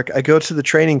to work. I go to the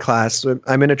training class.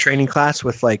 I'm in a training class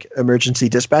with like emergency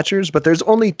dispatchers, but there's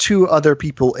only 2 other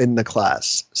people in the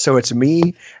class. So it's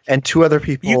me and 2 other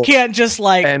people. You can't just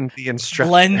like and the instructor.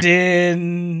 blend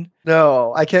in.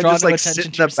 No, I can't Draw just no like attention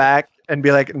sit to in the back and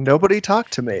be like, nobody talk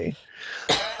to me.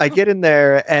 I get in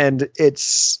there and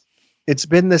it's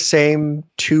been the same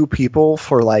 2 people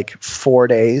for like 4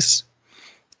 days.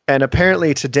 And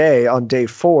apparently today on day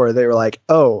 4, they were like,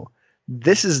 oh,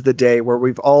 this is the day where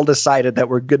we've all decided that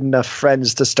we're good enough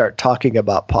friends to start talking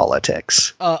about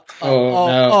politics.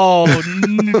 No.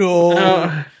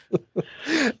 No.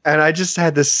 And I just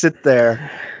had to sit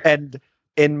there and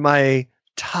in my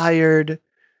tired,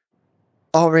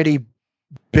 already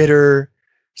bitter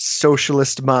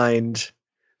socialist mind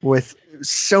with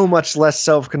so much less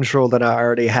self-control than I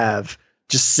already have,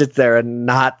 just sit there and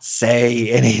not say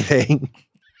anything.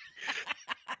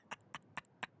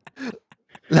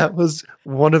 That was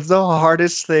one of the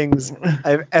hardest things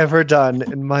I've ever done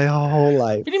in my whole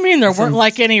life. What do you mean there weren't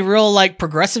like any real like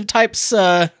progressive types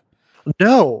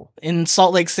No. in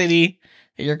Salt Lake City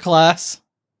at your class?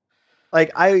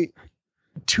 Like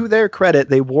to their credit,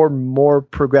 they were more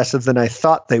progressive than I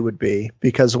thought they would be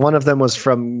because one of them was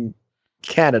from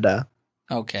Canada.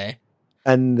 Okay.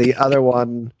 And the other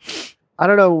one, I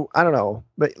don't know.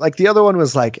 But like the other one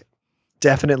was like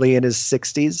definitely in his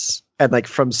 60s and like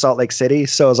from Salt Lake City.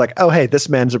 So I was like, oh, hey, this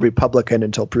man's a Republican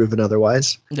until proven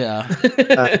otherwise. Yeah.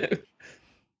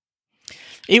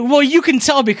 Well, you can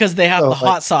tell because they have the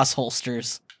hot sauce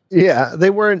holsters. Yeah, they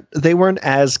weren't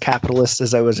as capitalist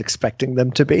as I was expecting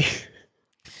them to be.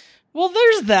 Well,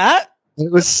 there's that.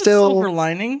 It was still silver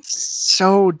lining.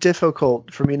 So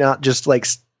difficult for me not just like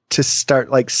to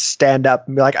start like stand up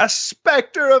and be like a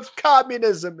specter of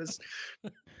communism is.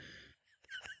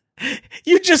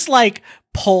 You just like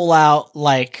pull out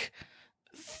like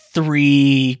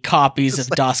 3 copies of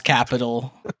Das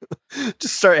Kapital.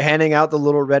 Just start handing out the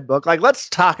little red book. Like, let's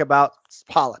talk about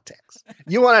politics.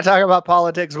 You want to talk about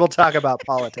politics? We'll talk about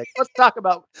politics. Let's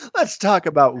talk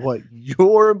about what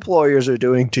your employers are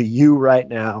doing to you right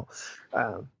now.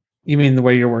 You mean the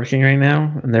way you're working right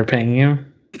now and they're paying you?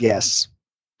 Yes.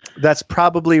 That's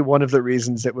probably one of the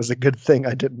reasons it was a good thing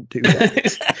I didn't do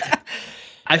that.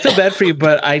 I feel bad for you,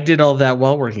 but I did all that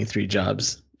while working 3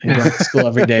 jobs and going to school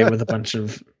every day with a bunch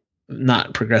of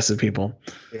not progressive people.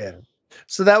 Yeah.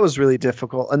 So that was really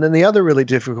difficult. And then the other really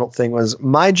difficult thing was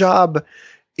my job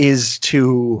is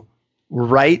to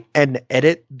write and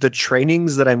edit the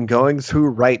trainings that I'm going through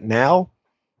right now.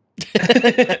 So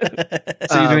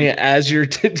you're doing it as you're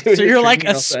doing. So you're like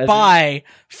a spy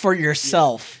for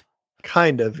yourself.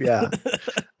 Kind of, yeah.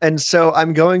 And so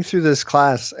I'm going through this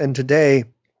class, and today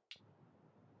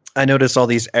I noticed all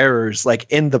these errors, like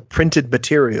in the printed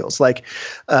materials. Like,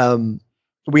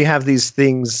 we have these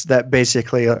things that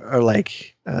basically are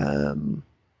like,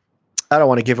 I don't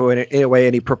want to give away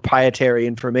any proprietary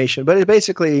information, but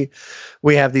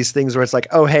we have these things where it's like,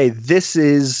 oh, hey, this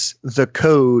is the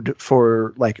code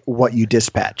for like what you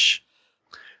dispatch.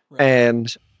 Right.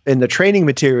 And in the training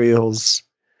materials,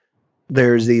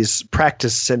 there's these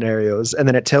practice scenarios, and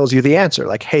then it tells you the answer.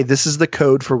 Like, hey, this is the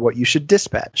code for what you should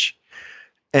dispatch.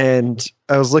 And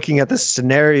I was looking at this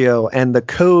scenario, and the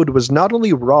code was not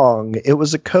only wrong, it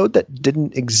was a code that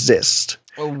didn't exist.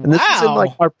 Oh, and this is in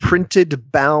like our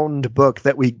printed bound book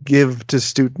that we give to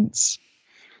students.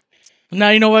 Now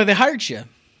you know why they hired you.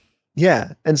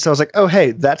 Yeah. And so I was like, oh,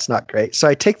 hey, that's not great. So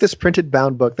I take this printed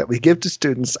bound book that we give to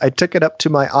students. I took it up to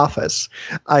my office.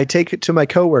 I take it to my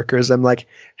coworkers. I'm like,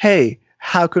 hey,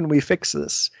 how can we fix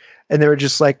this? And they were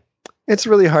just like, it's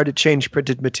really hard to change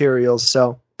printed materials.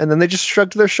 So, and then they just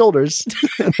shrugged their shoulders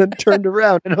and then turned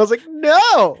around. And I was like,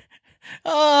 no.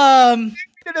 I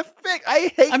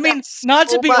mean, not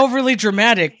to be overly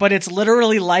dramatic, but it's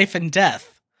literally life and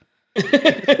death. It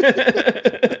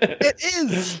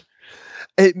is.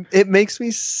 It makes me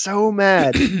so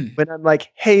mad when I'm like,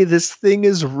 hey, this thing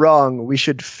is wrong. We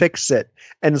should fix it.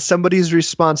 And somebody's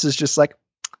response is just like,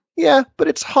 yeah, but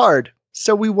it's hard,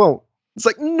 so we won't. It's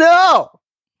like, no.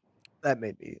 That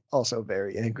made me also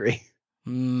very angry.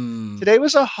 Today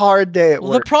was a hard day at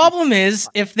work. The problem is,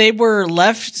 if they were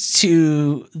left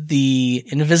to the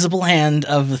invisible hand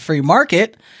of the free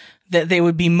market, that they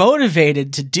would be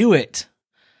motivated to do it.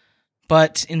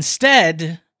 But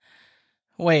instead,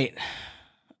 wait.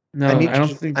 No, I don't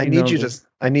think I need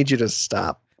you to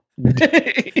stop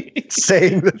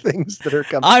saying the things that are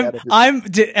coming out of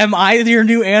your Am I your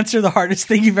new answer? The hardest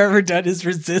thing you've ever done is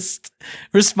resist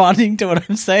responding to what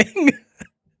I'm saying?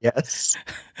 Yes.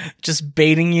 Just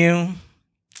baiting you.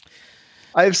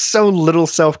 I have so little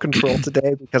self-control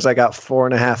today because I got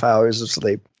 4.5 hours of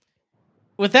sleep.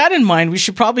 with that in mind, we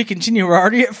should probably continue. We're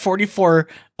already at 44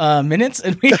 minutes,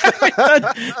 and we haven't done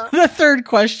the third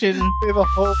question. We have a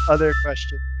whole other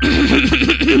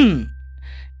question.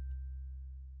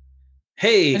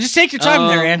 Hey, just take your time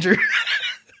there, Andrew.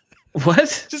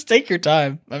 What? Just take your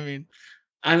time. I mean,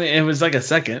 it was like a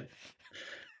second.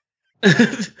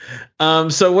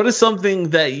 So what is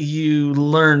something that you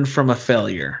learned from a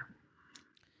failure?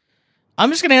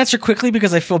 I'm just going to answer quickly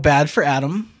because I feel bad for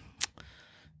Adam.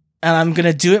 And I'm going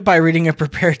to do it by reading a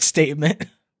prepared statement.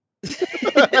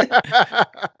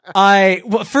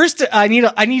 First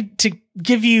I need to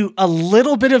give you a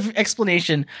little bit of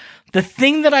explanation. The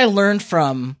thing that I learned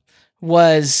from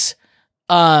was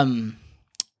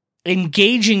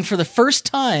engaging for the first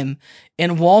time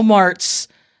in Walmart's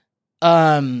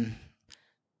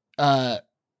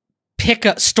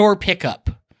store pickup.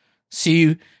 So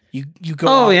you go you go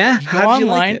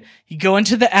online, you go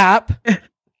into the app,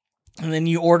 and then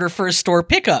you order for a store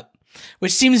pickup,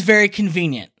 which seems very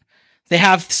convenient. They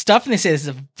have stuff and they say this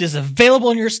is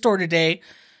available in your store today.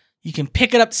 You can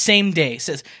pick it up same day. It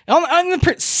says on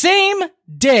the same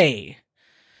day.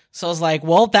 So I was like,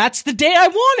 well, that's the day I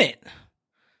want it.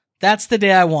 That's the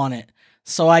day I want it.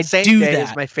 So I Same do day that.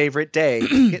 is my favorite day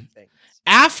to get things.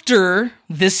 After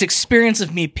this experience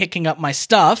of me picking up my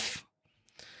stuff,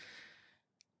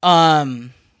 they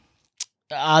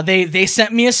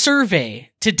sent me a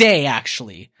survey today,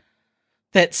 actually,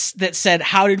 that said,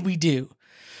 how did we do?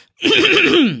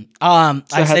 I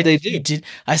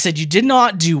said you did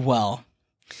not do well.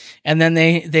 And then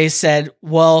they said,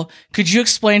 well, could you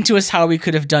explain to us how we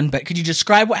could have done better? Could you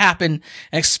describe what happened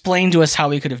and explain to us how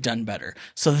we could have done better?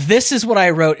 So this is what I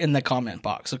wrote in the comment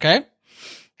box, okay?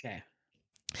 Okay.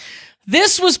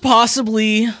 This was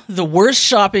possibly the worst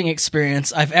shopping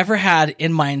experience I've ever had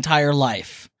in my entire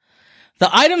life. The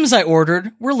items I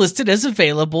ordered were listed as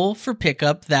available for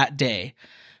pickup that day,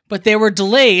 but they were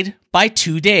delayed by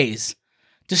 2 days,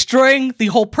 destroying the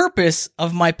whole purpose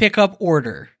of my pickup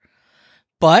order.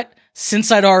 But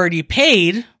since I'd already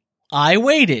paid, I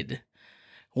waited.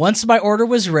 Once my order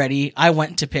was ready, I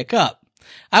went to pick up.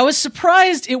 I was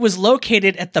surprised it was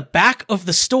located at the back of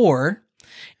the store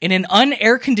in an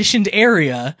unair-conditioned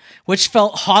area, which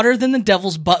felt hotter than the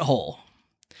devil's butthole.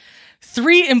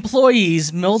 3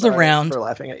 employees milled around. For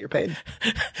laughing at your pain.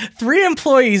 3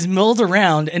 employees milled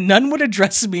around, and none would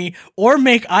address me or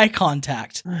make eye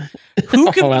contact.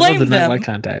 Who can blame them? Eye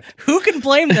contact. Who can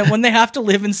blame them when they have to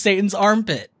live in Satan's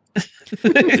armpit?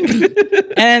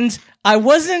 And I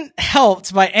wasn't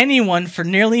helped by anyone for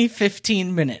nearly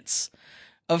 15 minutes.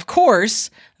 Of course,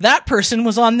 that person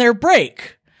was on their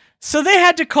break, so they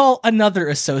had to call another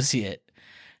associate.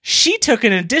 She took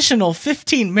an additional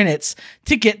 15 minutes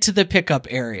to get to the pickup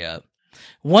area.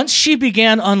 Once she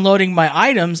began unloading my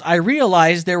items, I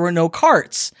realized there were no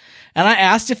carts, and I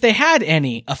asked if they had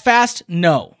any. A fast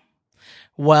no.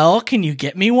 Well, can you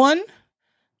get me one?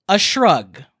 A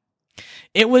shrug.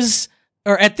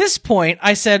 At this point,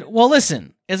 I said, well,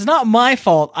 listen, it's not my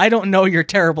fault. I don't know your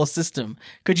terrible system.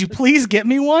 Could you please get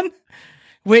me one?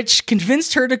 Which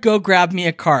convinced her to go grab me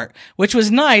a cart, which was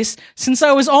nice since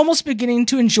I was almost beginning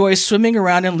to enjoy swimming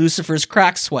around in Lucifer's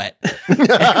crack sweat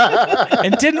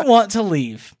and didn't want to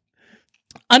leave.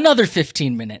 Another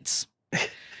 15 minutes.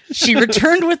 She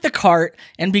returned with the cart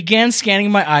and began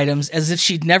scanning my items as if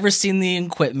she'd never seen the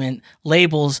equipment,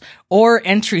 labels, or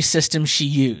entry system she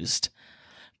used.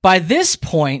 By this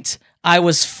point, I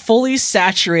was fully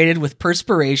saturated with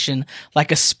perspiration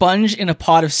like a sponge in a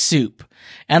pot of soup,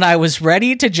 and I was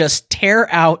ready to just tear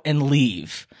out and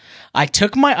leave. I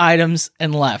took my items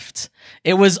and left.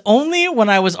 It was only when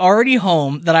I was already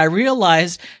home that I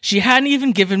realized she hadn't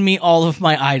even given me all of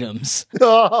my items.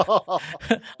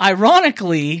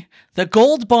 Ironically, the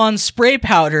Gold Bond spray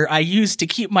powder I used to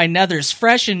keep my nethers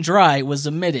fresh and dry was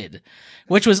omitted,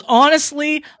 which was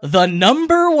honestly the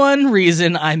number one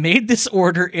reason I made this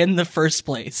order in the first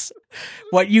place.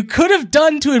 What you could have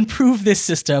done to improve this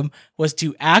system was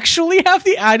to actually have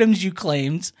the items you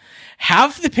claimed,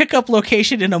 have the pickup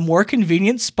location in a more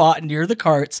convenient spot near the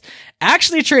carts,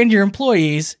 actually train your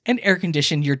employees, and air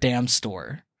condition your damn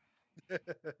store.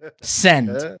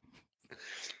 Send.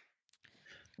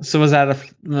 So was that a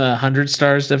 100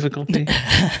 stars difficulty?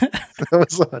 That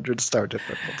was a 100-star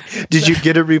difficulty. Did you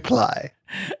get a reply?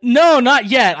 No, not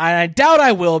yet. I doubt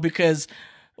I will, because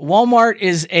Walmart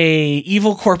is a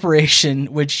evil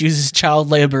corporation which uses child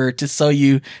labor to sell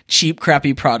you cheap,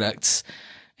 crappy products.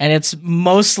 And it's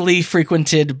mostly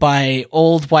frequented by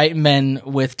old white men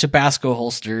with Tabasco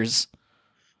holsters.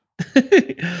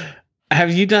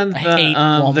 Have you done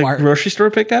the grocery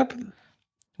store pickup?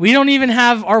 We don't even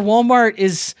have, our Walmart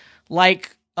is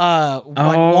like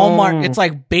Walmart. It's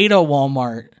like beta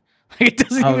Walmart. It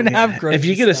doesn't even have grocery If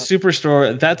you get stuff. a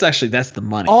superstore, that's the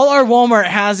money. All our Walmart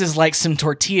has is like some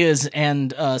tortillas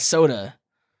and soda.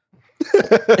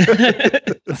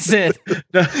 That's it.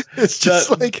 It's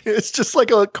just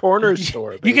like a corner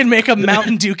store. You can make a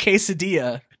Mountain Dew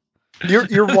quesadilla.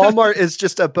 Your Walmart is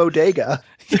just a bodega.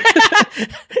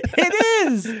 It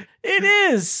is. It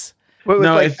is.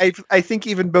 No, I think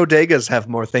even bodegas have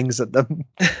more things in them.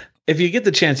 If you get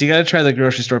the chance, you got to try the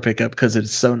grocery store pickup because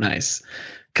it's so nice.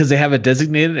 Because they have a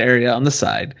designated area on the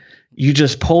side. You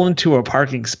just pull into a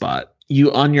parking spot.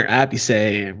 You on your app, you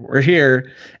say, "We're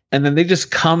here," and then they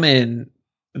just come in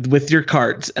with your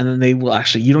carts, and then they will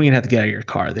actually. You don't even have to get out of your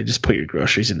car. They just put your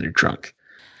groceries in their trunk.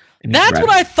 That's what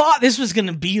I thought this was going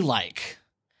to be like.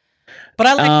 But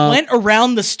I went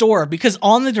around the store because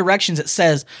on the directions it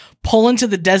says pull into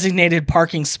the designated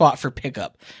parking spot for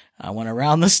pickup. I went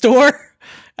around the store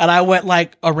and I went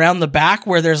like around the back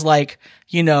where there's like,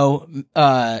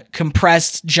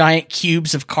 compressed giant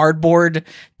cubes of cardboard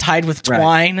tied with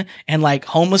twine and like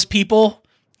homeless people.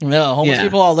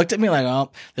 People all looked at me like,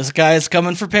 oh, this guy is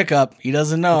coming for pickup. He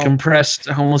doesn't know. Compressed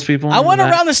homeless people. I went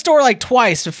around the store like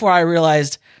twice before I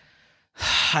realized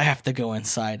I have to go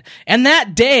inside. And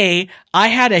that day, I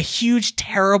had a huge,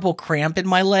 terrible cramp in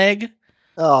my leg.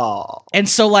 Oh. And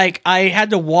so, like, I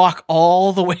had to walk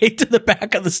all the way to the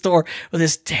back of the store with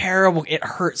this terrible, it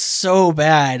hurt so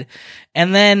bad.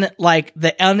 And then, like,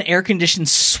 the unair conditioned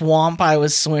swamp I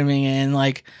was swimming in,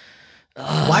 like,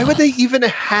 why would they even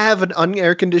have an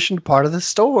unair conditioned part of the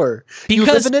store? You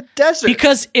live in a desert.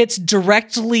 Because it's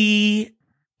directly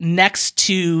next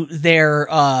to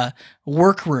their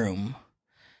workroom.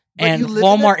 And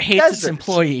Walmart hates its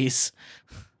employees.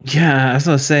 Yeah, I was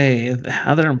gonna say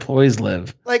how their employees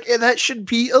live. Like that should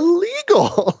be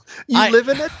illegal. You live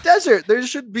in a desert. There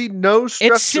should be no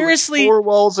structure with 4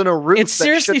 walls and a roof. It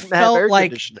seriously felt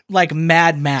like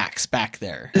Mad Max back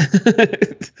there.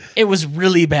 It was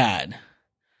really bad,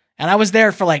 and I was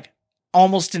there for like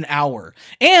almost an hour.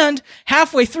 And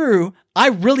halfway through, I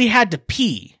really had to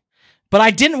pee, but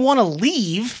I didn't want to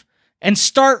leave and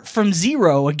start from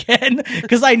zero again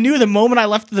because I knew the moment I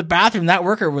left the bathroom, that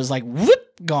worker was like,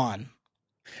 whoop, gone.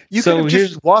 You could have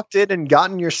just walked in and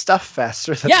gotten your stuff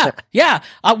faster than that. Yeah.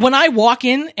 When I walk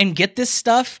in and get this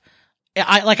stuff,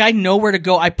 I know where to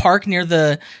go. I park near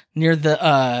the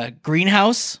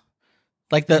greenhouse,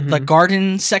 like the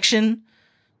garden section,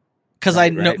 because I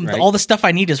know all the stuff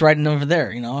I need is right over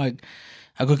there.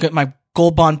 I go get my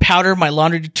Gold Bond powder, my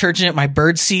laundry detergent, my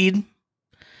bird seed.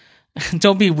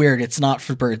 Don't be weird. It's not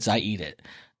for birds. I eat it.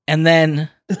 And then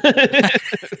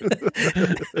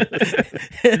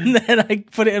I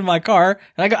put it in my car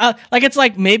and I go, it's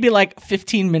like maybe like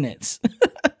 15 minutes.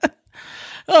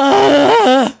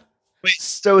 Wait,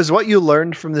 so is what you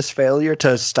learned from this failure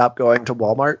to stop going to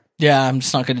Walmart? Yeah, I'm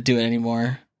just not going to do it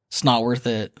anymore. It's not worth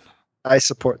it. I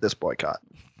support this boycott.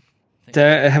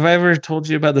 Have I ever told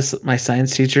you about this? My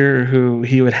science teacher, who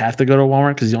he would have to go to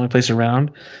Walmart because the only place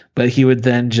around, but he would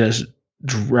then just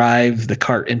drive the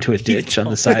cart into a ditch on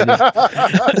the side of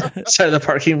the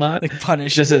parking lot, like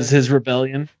punish just as his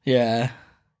rebellion. Yeah.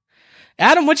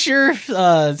 Adam, what's your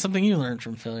something you learned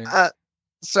from failure?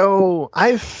 So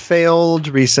I failed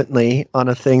recently on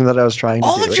a thing that I was trying to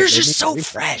do. All of yours are so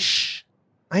fresh.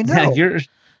 I know. Yeah, you're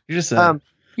just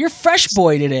you're fresh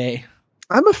boy today.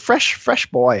 I'm a fresh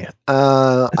boy.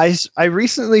 I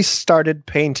recently started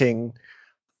painting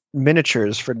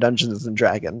miniatures for Dungeons and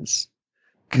Dragons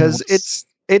because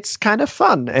it's kind of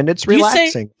fun and it's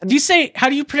relaxing. How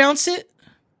do you pronounce it?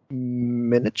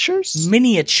 Miniatures?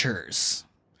 Miniatures.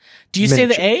 Do you say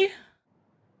the A?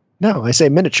 No, I say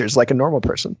miniatures like a normal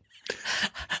person.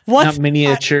 What? Not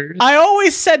miniatures. I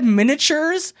always said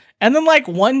miniatures, and then like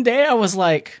one day I was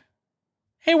like,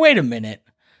 "Hey, wait a minute!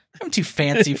 I'm too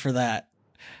fancy for that."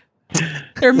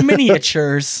 They're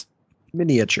miniatures.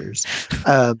 Miniatures.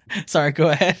 Sorry, go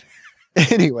ahead.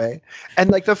 Anyway, and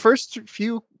like the first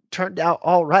few turned out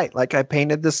all right. Like I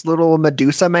painted this little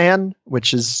Medusa man,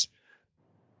 which is,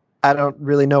 I don't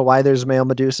really know why there's male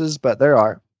Medusas, but there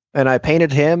are. And I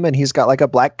painted him, and he's got like a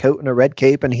black coat and a red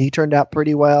cape, and he turned out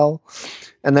pretty well.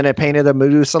 And then I painted a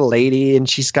Medusa lady, and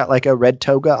she's got like a red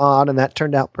toga on, and that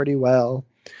turned out pretty well.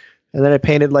 And then I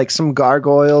painted like some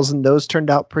gargoyles, and those turned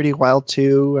out pretty well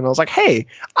too. And I was like, hey,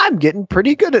 I'm getting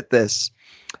pretty good at this.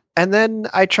 And then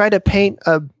I tried to paint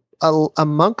a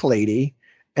monk lady,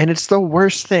 and it's the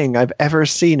worst thing I've ever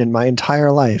seen in my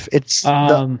entire life. It's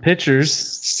pictures.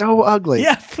 So ugly.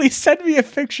 Yeah, please send me a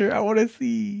picture. I want to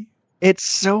see. It's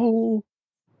so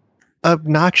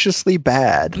obnoxiously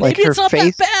bad. Maybe like her it's not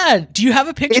face, that bad. Do you have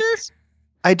a picture?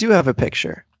 I do have a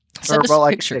picture. Send us well, a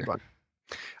I can picture. take one.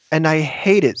 And I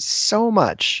hate it so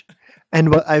much.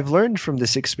 And what I've learned from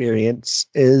this experience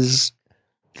is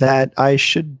that I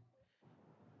should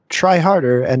try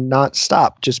harder and not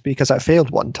stop just because I failed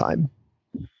one time.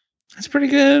 That's pretty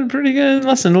good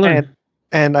lesson to learn.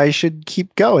 And I should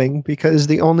keep going because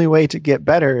the only way to get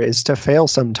better is to fail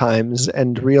sometimes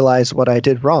and realize what I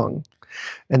did wrong.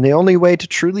 And the only way to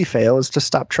truly fail is to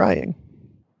stop trying.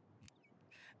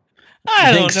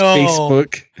 I Thanks, don't know.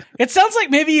 Facebook. It sounds like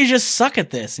maybe you just suck at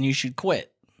this and you should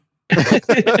quit.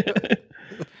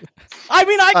 I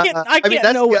mean, I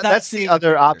can't know what that's the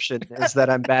other option is that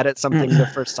I'm bad at something the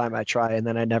first time I try and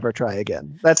then I never try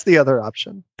again. That's the other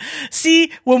option.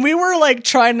 See, when we were like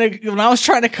when I was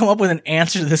trying to come up with an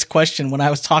answer to this question, when I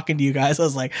was talking to you guys, I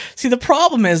was like, see, the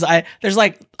problem is I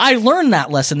learned that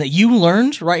lesson that you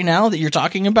learned right now that you're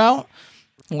talking about.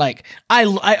 Like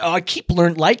I keep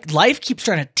learning, like life keeps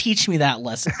trying to teach me that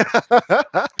lesson.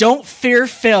 Don't fear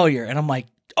failure. And I'm like,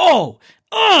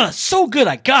 so good.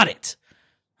 I got it.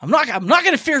 I'm not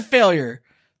going to fear failure.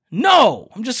 No,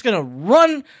 I'm just going to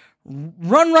run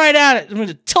right at it. I'm going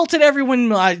to tilt at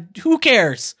everyone. Who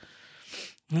cares?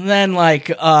 And then like,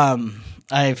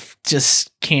 I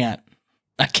just can't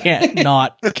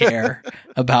not care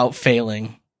about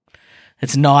failing.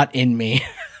 It's not in me.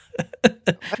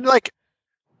 I'm like,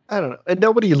 I don't know. And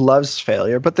nobody loves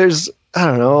failure, but there's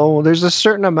a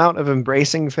certain amount of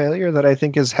embracing failure that I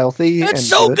think is healthy. It's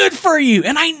so good for you.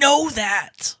 And I know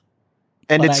that.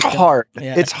 And But it's I don't. hard.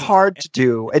 Yeah. It's hard to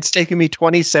do. It's taken me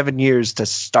 27 years to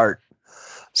start.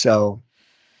 So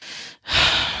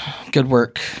Good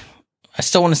work. I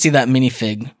still want to see that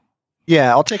minifig.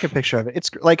 yeah, I'll take a picture of it. It's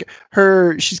like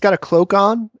she's got a cloak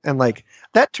on and like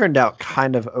that turned out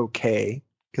kind of okay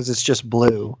because it's just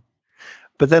blue.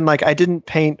 But then like I didn't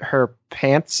paint her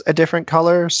pants a different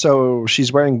color, so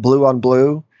she's wearing blue on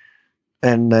blue.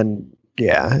 And then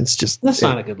yeah, it's just That's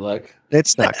not a good look.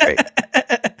 It's not great.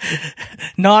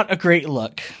 Not a great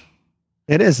look.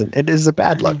 It isn't. It is a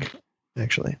bad look,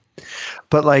 actually.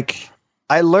 But like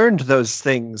I learned those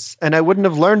things, and I wouldn't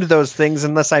have learned those things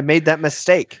unless I made that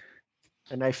mistake.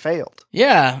 And I failed.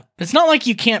 Yeah. It's not like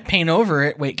you can't paint over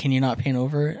it. Wait, can you not paint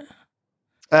over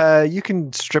it? You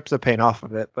can strip the paint off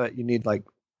of it, but you need like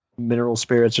mineral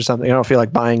spirits or something. I don't feel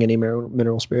like buying any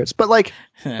mineral spirits, but like,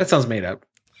 That sounds made up.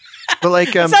 but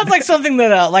like, It sounds like something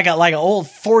that like an old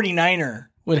 49er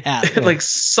would have. Like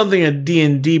something a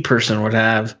D&D person would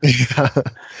have.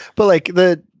 but like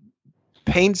the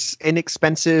paint's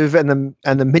inexpensive, and the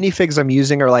minifigs I'm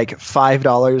using are like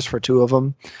 $5 for two of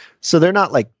them, so they're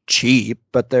not like cheap,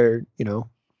 but they're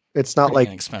it's not Pretty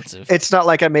like expensive. it's not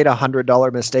like I made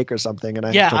 $100 mistake or something, and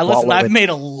I've made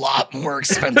a lot more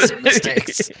expensive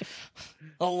mistakes.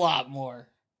 A lot more.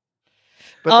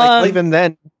 But like even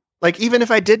then, like even if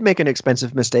I did make an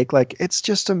expensive mistake, like it's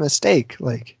just a mistake.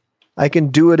 Like I can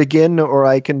do it again, or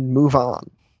I can move on.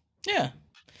 Yeah.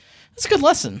 That's a good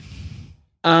lesson.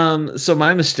 So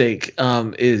my mistake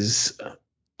is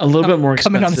a little bit more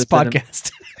coming on this expensive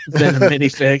podcast. than a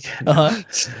minifig.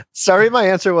 Sorry, my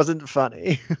answer wasn't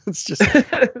funny. It's just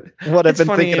what I've been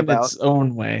funny thinking in about. its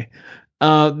own way.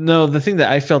 No, the thing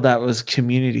that I failed at was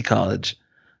community college.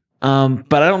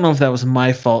 But I don't know if that was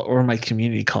my fault or my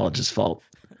community college's fault.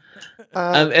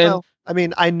 Well, I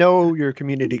mean, I know your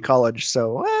community college,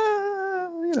 so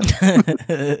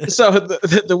So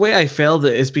the way I failed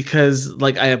it is because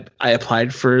like I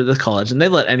applied for the college and they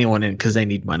let anyone in because they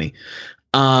need money.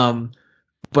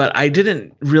 But I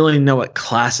didn't really know what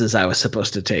classes I was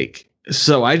supposed to take.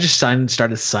 So I just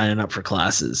started signing up for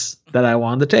classes that I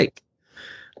wanted to take.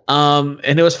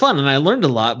 And it was fun and I learned a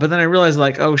lot, but then I realized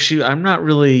like, oh shoot, I'm not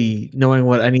really knowing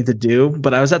what I need to do.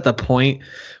 But I was at the point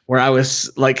where I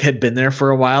was like, had been there for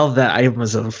a while that I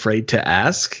was afraid to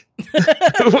ask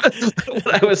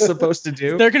what I was supposed to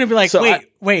do. They're going to be like, So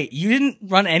wait, you didn't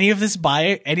run any of this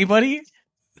by anybody?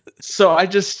 So I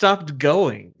just stopped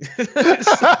going.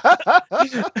 I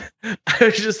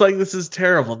was just like, this is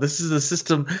terrible. This is the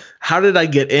system. How did I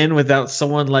get in without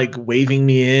someone like waving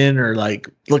me in or like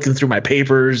looking through my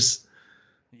papers?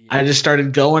 Yeah. I just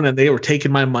started going and they were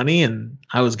taking my money and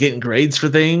I was getting grades for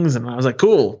things and I was like,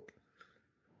 cool.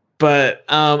 But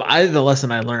the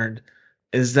lesson I learned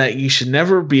is that you should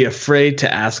never be afraid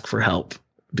to ask for help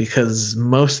because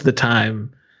most of the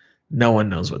time no one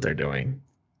knows what they're doing.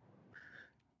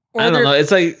 I don't know.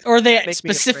 It's like, or they Make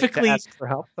specifically me afraid to ask for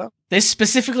help, though. They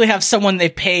specifically have someone they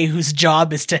pay whose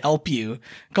job is to help you,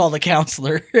 called a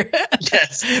counselor.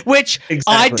 yes, which exactly.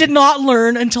 I did not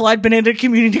learn until I'd been in a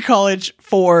community college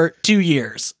for 2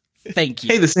 years. Thank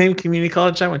you. Hey, the same community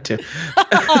college I went to.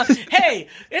 Hey,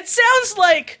 it sounds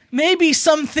like maybe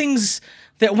some things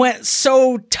that went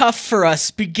so tough for us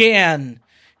began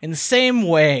in the same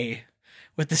way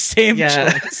with the same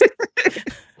choice.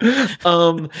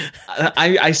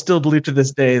 I still believe to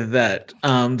this day that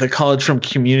the college from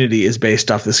Community is based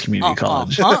off this community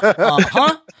college.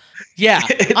 Yeah,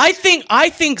 I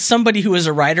think somebody who was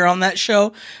a writer on that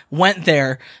show went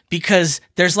there because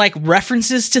there's like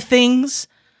references to things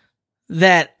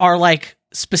that are like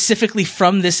specifically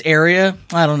from this area.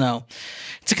 I don't know.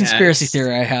 It's a conspiracy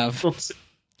theory I have. A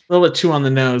little bit too on the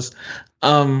nose.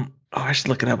 I should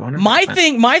look it up. My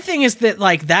thing is that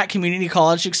like that community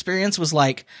college experience was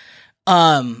like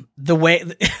the way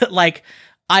like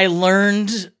I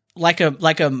learned like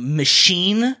a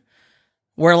machine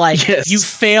where like you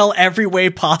fail every way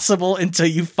possible until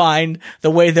you find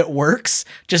the way that works,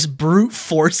 just brute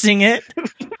forcing it.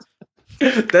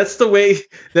 That's the way.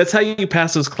 That's how you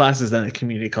pass those classes then at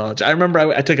community college. I remember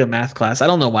I took a math class. I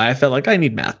don't know why I felt like I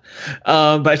need math,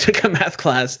 but I took a math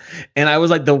class, and I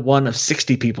was like the one of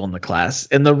 60 people in the class,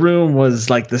 and the room was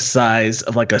like the size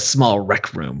of like a small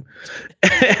rec room.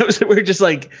 We were just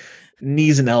like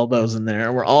knees and elbows in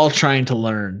there. We're all trying to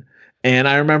learn. And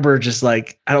I remember just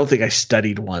like, I don't think I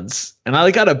studied once, and I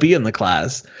got a B in the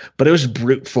class, but it was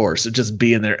brute force of just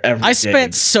being there every day. I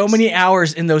spent so many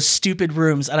hours in those stupid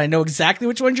rooms, and I know exactly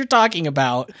which ones you're talking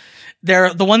about.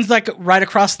 They're the ones like right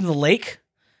across from the lake.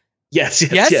 Yes.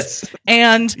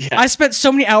 And I spent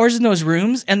so many hours in those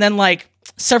rooms, and then like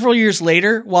several years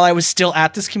later, while I was still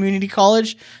at this community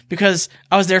college, because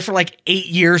I was there for like 8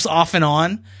 years off and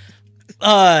on,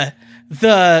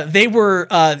 they were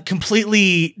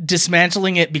completely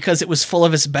dismantling it because it was full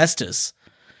of asbestos.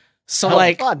 So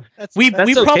we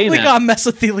probably got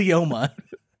mesothelioma.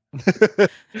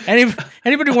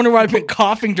 Anybody wonder why I've been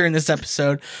coughing during this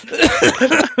episode?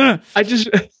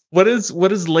 What is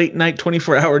late night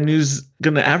 24-hour news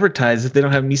going to advertise if they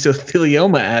don't have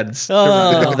mesothelioma ads?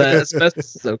 That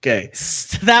asbestos is okay.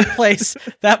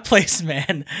 That place,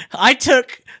 man. I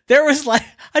took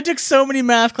so many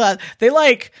math classes.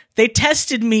 They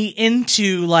tested me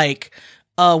into like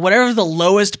whatever the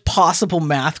lowest possible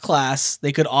math class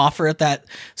they could offer at that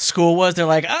school was. They're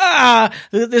like,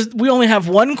 we only have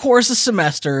one course a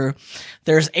semester.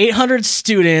 There's 800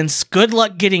 students. Good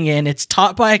luck getting in. It's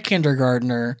taught by a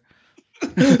kindergartner.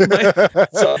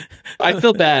 So I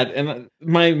feel bad. And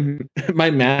my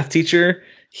math teacher,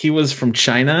 he was from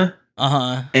China.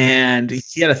 And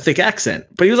he had a thick accent,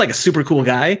 but he was like a super cool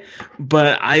guy.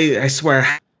 But I swear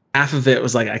half of it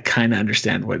was like, I kind of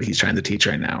understand what he's trying to teach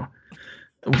right now.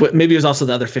 Maybe it was also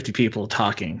the other 50 people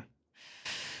talking.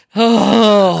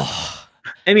 Oh.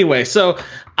 Anyway, so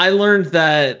I learned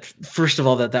that, first of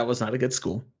all, that was not a good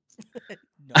school.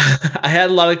 I had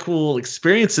a lot of cool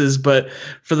experiences, but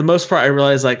for the most part, I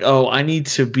realized like, I need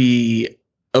to be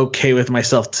okay with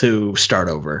myself to start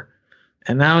over.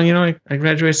 And now, I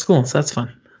graduated school, so that's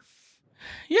fun.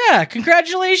 Yeah,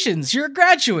 congratulations. You're a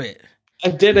graduate. I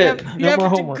did it. You have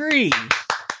a degree.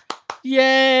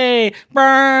 Yay.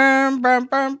 Burn, burn,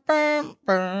 burn, burn,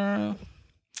 burn.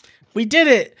 We did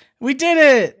it.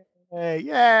 Hey,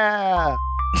 yeah.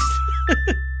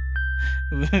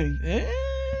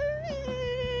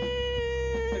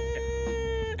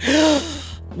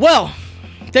 Well,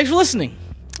 thanks for listening.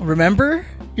 Remember,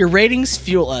 your ratings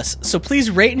fuel us, so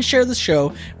please rate and share the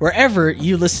show wherever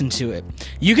you listen to it.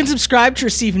 You can subscribe to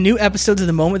receive new episodes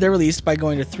the moment they're released by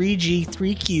going to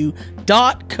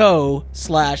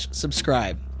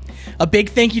 3g3q.co/subscribe. A big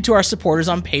thank you to our supporters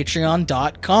on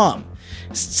patreon.com.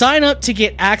 Sign up to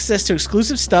get access to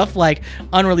exclusive stuff like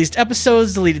unreleased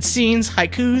episodes, deleted scenes,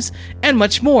 haikus, and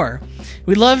much more.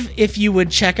 We'd love if you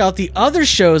would check out the other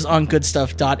shows on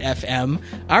goodstuff.fm,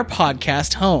 our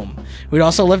podcast home. We'd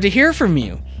also love to hear from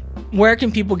you. Where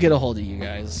can people get a hold of you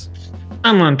guys?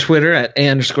 I'm on Twitter at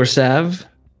 @A_Sav.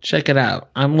 Check it out.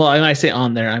 When I say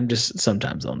on there, I'm just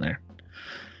sometimes on there.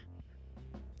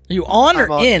 Are you on or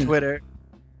on in? Twitter.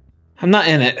 I'm not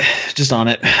in it, just on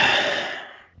it.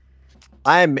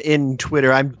 I'm in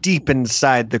Twitter. I'm deep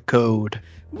inside the code.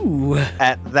 Ooh.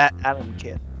 At that Adam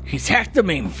Kid. He's hacked the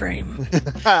mainframe.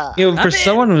 For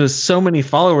someone with so many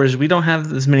followers, we don't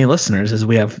have as many listeners as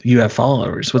you have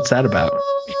followers. What's that about?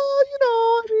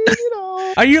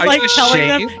 Are you telling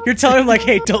them? You're telling them like,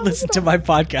 hey, don't listen to my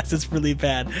podcast. It's really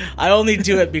bad. I only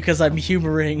do it because I'm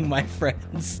humoring my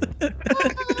friends.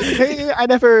 Hey, I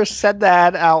never said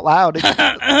that out loud.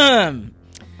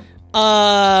 I'm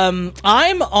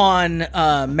on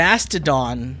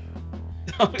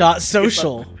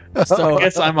Mastodon.social. So I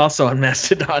guess I'm also on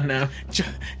Mastodon now.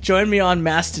 Join me on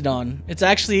Mastodon. It's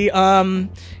actually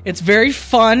it's very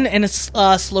fun and it's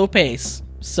slow pace.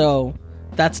 So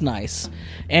that's nice.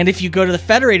 And if you go to the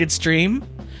Federated stream,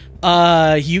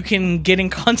 you can get in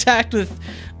contact with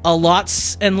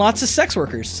lots and lots of sex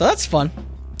workers. So that's fun.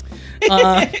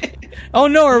 Oh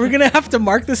no, are we gonna have to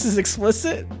mark this as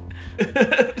explicit?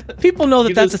 People know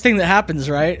that that's a thing that happens,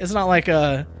 right? It's not like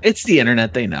a... It's the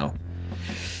internet, they know.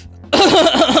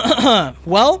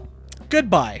 Well,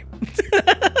 goodbye.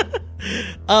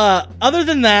 Other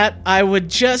than that, I would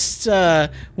just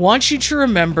want you to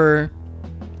remember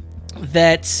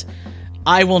that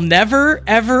I will never,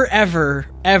 ever, ever,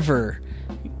 ever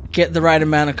get the right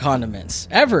amount of condiments.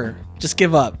 Ever. Just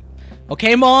give up.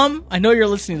 Okay, Mom? I know you're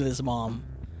listening to this, Mom.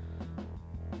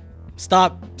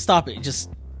 Stop it. Just,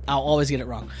 I'll always get it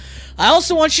wrong. I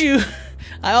also want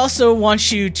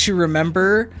you to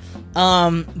remember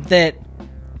that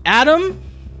Adam,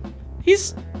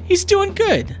 he's doing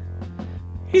good.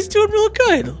 He's doing real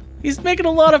good. He's making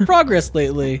a lot of progress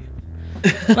lately.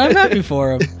 And I'm happy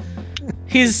for him.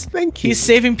 He's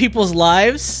saving people's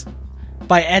lives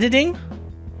by editing.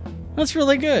 That's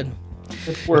really good.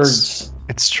 With words.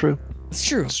 It's true. It's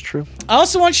true. It's true. I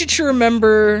also want you to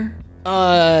remember,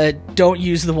 don't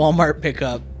use the Walmart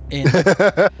pickup,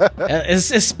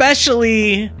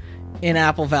 especially in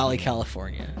Apple Valley,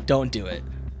 California. Don't do it.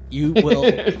 You will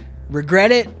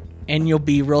regret it, and you'll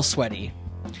be real sweaty.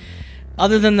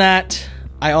 Other than that,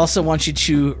 I also want you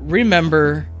to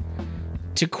remember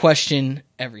to question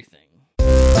everything.